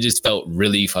 It just felt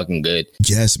really fucking good.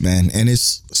 Yes, man. And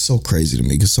it's so crazy to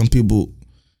me because some people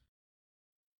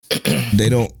they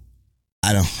don't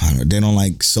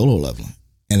like solo leveling.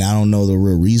 And I don't know the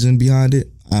real reason behind it.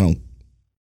 I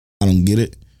don't get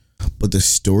it. But the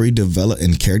story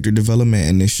and character development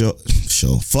in this show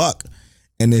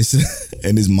and this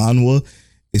manhwa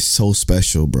is so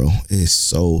special, bro. It's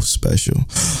so special.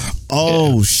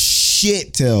 Oh yeah.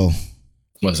 Shit, Tell.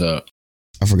 What's up?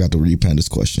 I forgot to read Panda's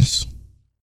questions.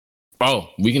 Oh,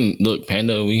 we can look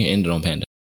Panda. We can end it on Panda.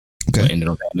 Okay. We'll end it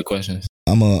on Panda questions.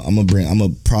 I'm gonna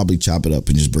probably chop it up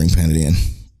and just bring Panda in.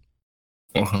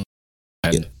 Uh-huh.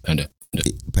 Panda.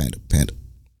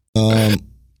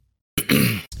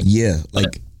 Yeah,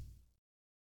 like.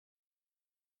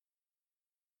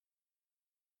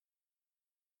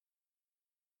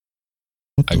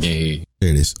 I can hear you. There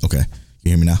it is. Okay.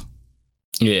 You hear me now?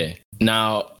 Yeah.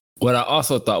 Now, what I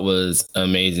also thought was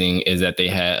amazing is that they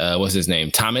had, what's his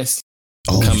name? Thomas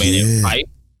come in and fight.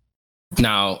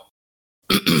 Now,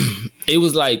 it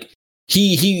was like,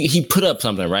 he put up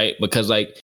something, right? Because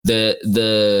like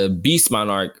the Beast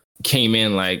Monarch came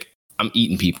in like, I'm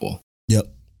eating people. Yep.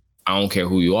 I don't care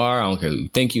who you are. I don't care who you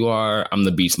think you are. I'm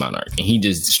the Beast Monarch. And he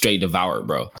just straight devoured,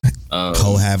 bro.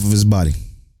 Whole half of his body.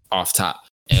 Off top.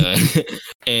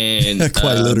 And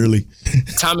quite literally,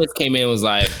 Thomas came in and was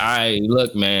like, all right,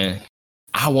 look, man,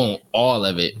 I want all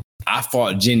of it. I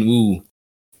fought Jinwoo.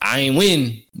 I ain't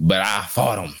win, but I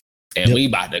fought him. And we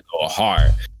about to go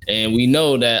hard. And we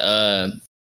know that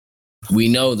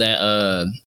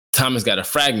Thomas got a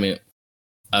fragment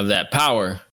of that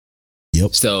power.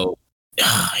 Yep. So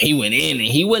he went in and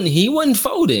he wasn't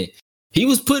folding. He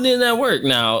was putting in that work.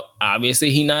 Now,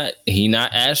 obviously, he not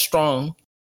as strong.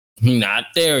 He not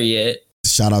there yet.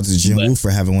 Shout out to Jinwoo for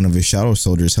having one of his shadow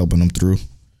soldiers helping him through.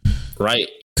 Right.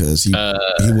 Because he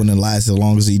wouldn't have lasted as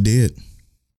long as he did.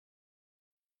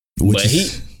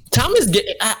 Thomas,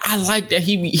 I like that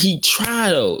he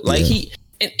tried though. Like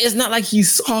it's not like he's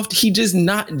soft. He just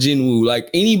not Jinwoo. Like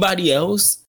anybody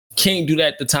else can't do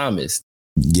that to Thomas.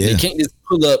 Yeah, they can't just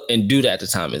pull up and do that to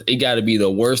Thomas. It got to be the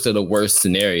worst of the worst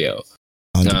scenario.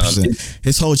 100%.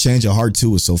 His whole change of heart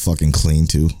too was so fucking clean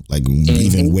too. Like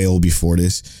even well before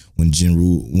this, when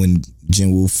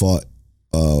Jinwoo fought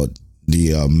the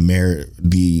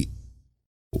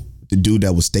dude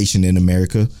that was stationed in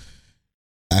America.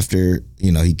 After,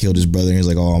 he killed his brother and he's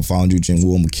like, oh, I found you,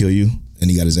 Jinwoo, I'm gonna kill you. And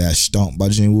he got his ass stomped by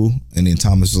Jinwoo. And then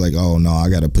Thomas was like, oh no, I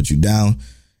gotta put you down,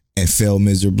 and fell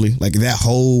miserably. Like that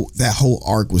whole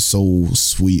arc was so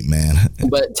sweet, man.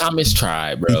 But Thomas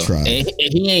tried, bro. He tried. And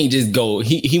he ain't just go,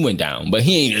 he went down, but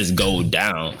he ain't just go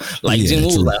down. Like Jinwoo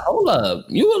was like, hold up,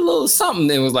 you a little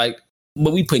something. And was like,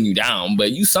 but we putting you down,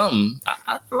 but you something.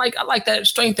 I like that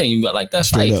strength thing you got, like that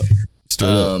Straight fight. Straight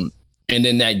up. And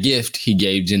then that gift he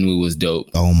gave Jinwoo was dope.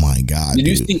 Oh my God. Did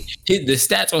you see the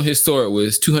stats on his sword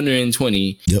was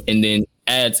 220 and then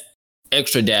adds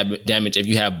extra damage if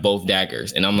you have both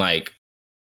daggers. And I'm like,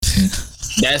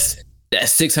 that's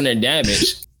 600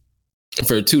 damage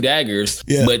for 2 daggers.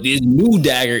 Yeah. But this new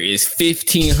dagger is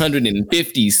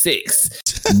 1556.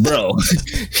 Bro,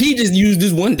 he just used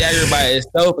this one dagger by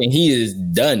itself and he is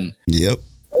done. Yep.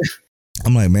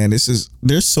 I'm like, man,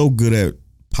 they're so good at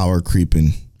power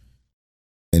creeping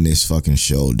in this fucking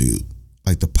show, dude.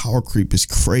 Like the power creep is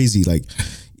crazy. Like,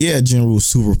 yeah, Jinwoo is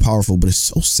super powerful, but it's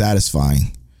so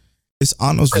satisfying. It's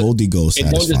almost Voldigo satisfying.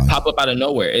 It don't just pop up out of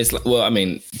nowhere. It's like, well, I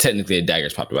mean, technically a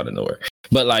dagger's popped up out of nowhere,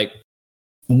 but like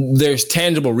there's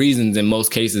tangible reasons in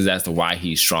most cases as to why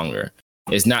he's stronger.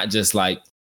 It's not just like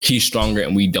he's stronger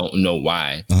and we don't know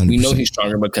why. 100%. We know he's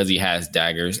stronger because he has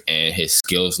daggers and his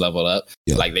skills level up.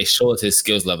 Yep. Like they show us his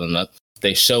skills leveling up.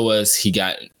 They show us he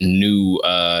got new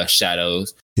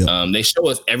shadows. Yep. They show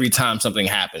us every time something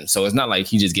happens. So it's not like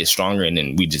he just gets stronger and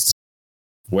then we just,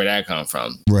 where'd that come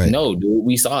from? Right. No, dude,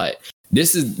 we saw it.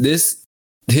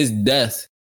 His death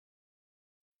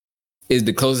is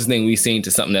the closest thing we've seen to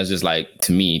something that's just like,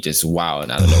 to me, just wow.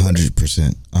 And I don't know.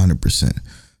 100%.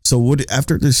 So what,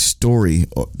 after this story,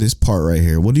 this part right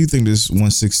here, what do you think this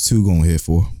 162 gonna hit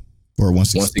for? Or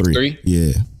 163?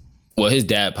 Yeah. Well, his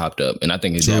dad popped up, and I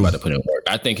think his dad about to put in work.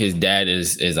 I think his dad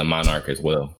is a monarch as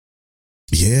well.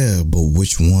 Yeah, but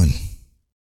which one?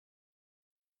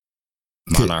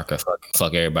 Monarch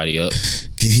fuck everybody up.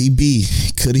 Could he be?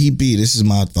 This is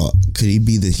my thought. Could he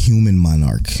be the human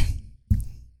monarch?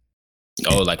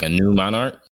 Oh, like a new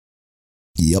monarch?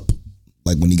 Yep.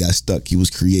 Like when he got stuck, he was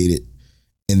created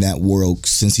in that world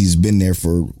since he's been there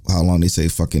for how long? They say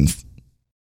fucking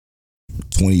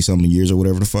 20 something years or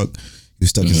whatever the fuck. He was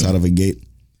stuck inside of a gate.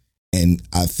 And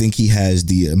I think he has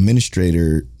the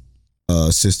administrator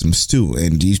systems too.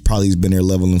 And he's probably been there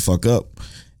leveling fuck up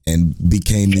and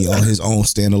became on his own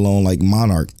standalone like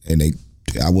monarch. And I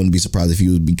wouldn't be surprised if he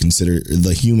would be considered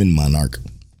the human monarch.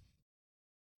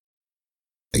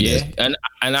 Yeah, and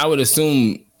I would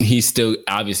assume he still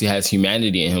obviously has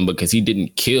humanity in him because he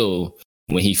didn't kill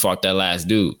when he fought that last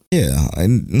dude. Yeah,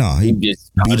 and no, he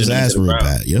just beat his ass real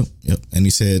bad. Yep. And he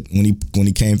said when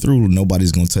he came through,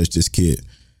 nobody's gonna touch this kid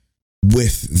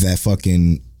with that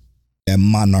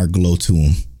monarch glow to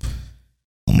him.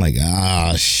 I'm like,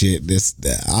 shit.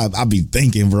 I be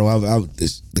thinking, bro.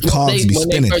 The cogs be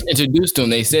spinning. When they first introduced him,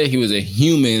 they said he was a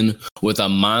human with a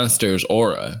monster's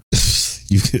aura.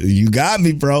 You got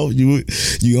me, bro. You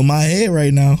in my head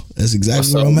right now. That's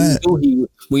exactly where I'm at.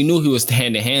 We knew he was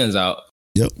handing hands out.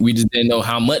 Yep. We just didn't know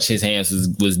how much his hands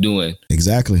was doing.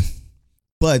 Exactly.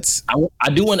 But I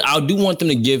do want them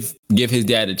to give his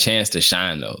dad a chance to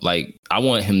shine though. Like I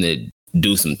want him to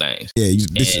do some things. Yeah,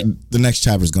 the next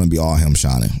chapter is going to be all him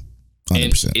shining.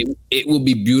 100%. It will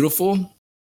be beautiful.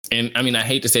 And I mean, I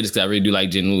hate to say this because I really do like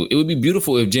Jinwoo. It would be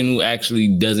beautiful if Jinwoo actually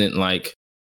doesn't like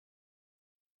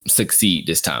succeed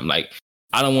this time. Like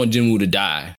I don't want Jinwoo to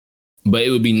die, but it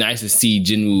would be nice to see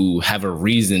Jinwoo have a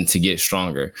reason to get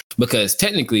stronger because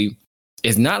technically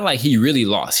it's not like he really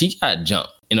lost. He got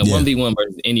jumped in a 1v1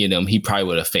 versus any of them. He probably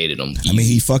would have faded them. I mean,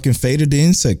 he fucking faded the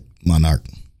insect monarch.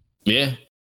 Yeah.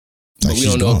 But we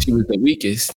don't know if she was the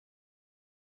weakest.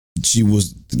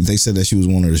 They said that she was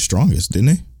one of the strongest, didn't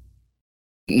they?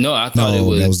 No, I thought it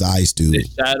was. That was the ice dude. The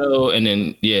shadow, and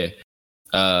then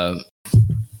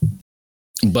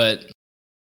but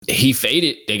he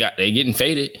faded. They getting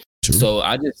faded. True. So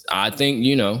I think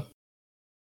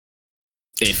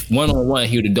if 1-on-1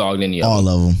 he would have dogged any of them. All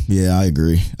of them. Yeah, I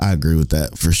agree. I agree with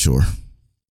that for sure.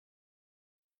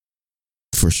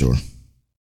 For sure.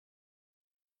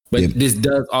 But this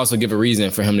does also give a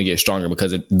reason for him to get stronger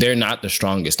because they're not the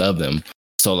strongest of them.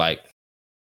 So like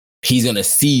he's gonna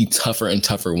see tougher and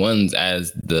tougher ones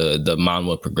as the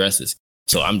manhwa progresses.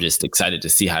 So I'm just excited to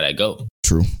see how that go.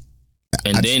 True.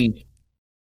 And then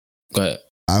go ahead.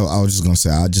 I was just gonna say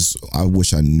I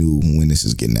wish I knew when this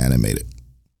is getting animated.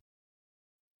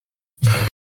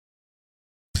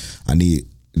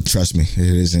 Trust me, it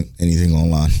isn't anything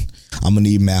online. I'm gonna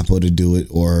need Mappa to do it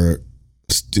or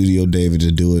Studio David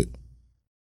to do it.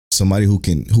 Somebody who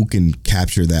can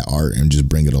capture that art and just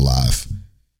bring it alive,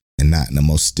 and not in the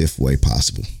most stiff way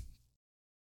possible.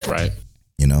 Right.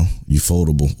 You know,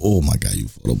 Ufotable. Oh my God,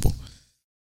 Ufotable.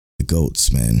 The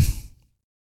goats, man.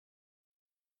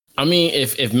 I mean,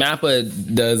 if Mappa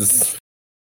does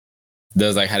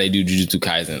like how they do Jujutsu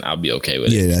Kaisen, I'll be okay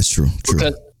with it. Yeah, that's true.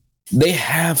 Because they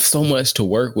have so much to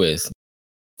work with.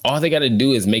 All they got to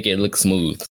do is make it look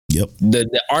smooth. Yep.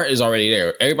 The art is already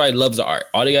there. Everybody loves the art.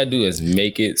 All they got to do is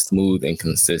make it smooth and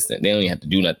consistent. They don't even have to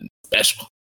do nothing special.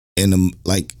 And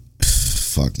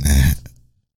fuck, man,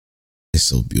 it's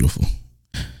so beautiful.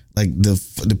 Like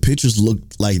the pictures look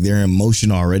like they're in motion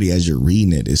already as you're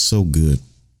reading it. It's so good.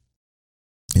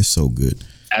 It's so good.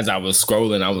 As I was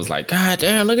scrolling, I was like, God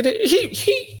damn, look at it.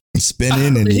 He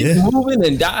spinning and he's moving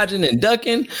and dodging and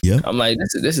ducking. Yeah. I'm like,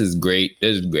 this is great.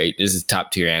 This is great. This is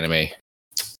top tier anime.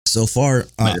 So far,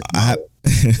 I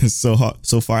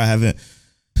haven't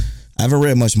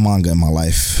read much manga in my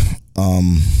life.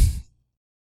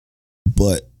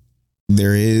 But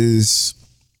there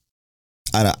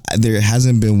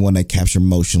hasn't been one that captured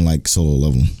motion like Solo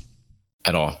Leveling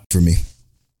at all for me.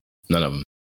 None of them.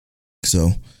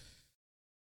 So,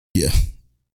 yeah,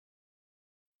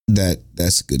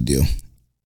 that's a good deal.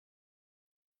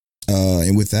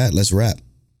 And with that, let's wrap.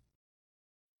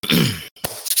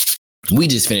 We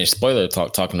just finished spoiler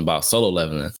talk talking about Solo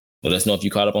Leveling. Let us know if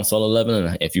you caught up on Solo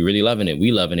Leveling. If you're really loving it,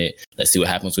 we loving it. Let's see what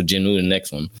happens with Jinwoo in the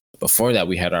next one. Before that,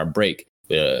 we had our break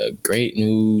with a great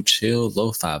new chill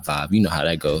lo-fi vibe. You know how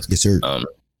that goes. Yes, sir.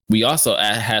 We also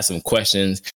had some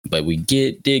questions, but we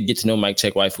did get to know Mic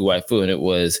Check Waifu, and it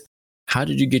was, how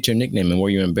did you get your nickname and were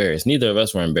you embarrassed? Neither of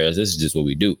us were embarrassed. This is just what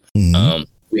we do. Mm-hmm.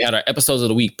 We had our episodes of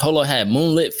the week. Polo had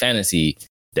Moonlit Fantasy,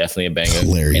 definitely a banger.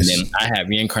 Hilarious. And then I have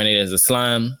Reincarnated as a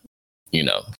Slime. You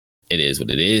know, it is what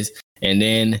it is. And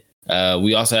then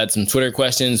we also had some Twitter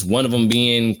questions. One of them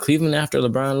being Cleveland after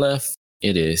LeBron left.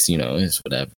 It is, it's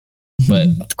whatever. But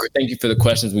thank you for the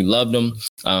questions. We loved them.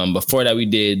 Before that, we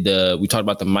talked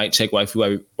about the Mic Check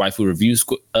Waifu review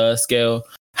scale,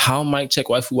 how Mic Check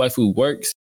Waifu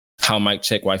works, how Mic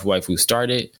Check Waifu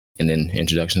started, and then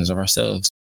introductions of ourselves.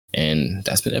 And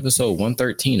that's been episode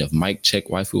 113 of Mic Check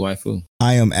Waifu.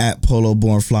 I am at Polo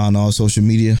Born Fly on all social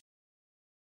media.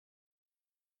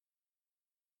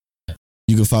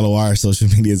 You can follow our social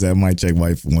medias at Mic Check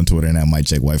Waifu on Twitter and at Mic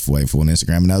Check Waifu on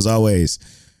Instagram. And as always,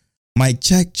 Mic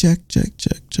check. Check.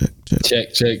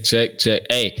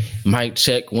 Hey, Mic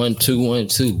check 1 2 1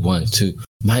 2 1 2.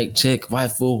 Mic check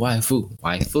waifu.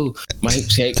 Mic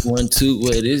check 1 2.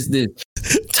 What is this?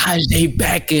 Tajay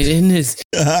Beckett in this.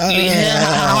 Yeah.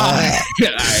 All right,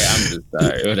 I'm just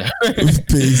sorry. Whatever.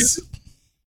 Peace.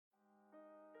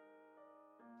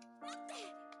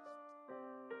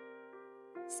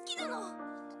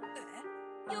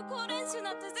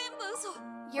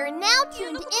 You're now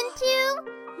tuned into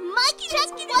Mic Check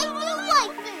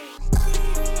Waifu.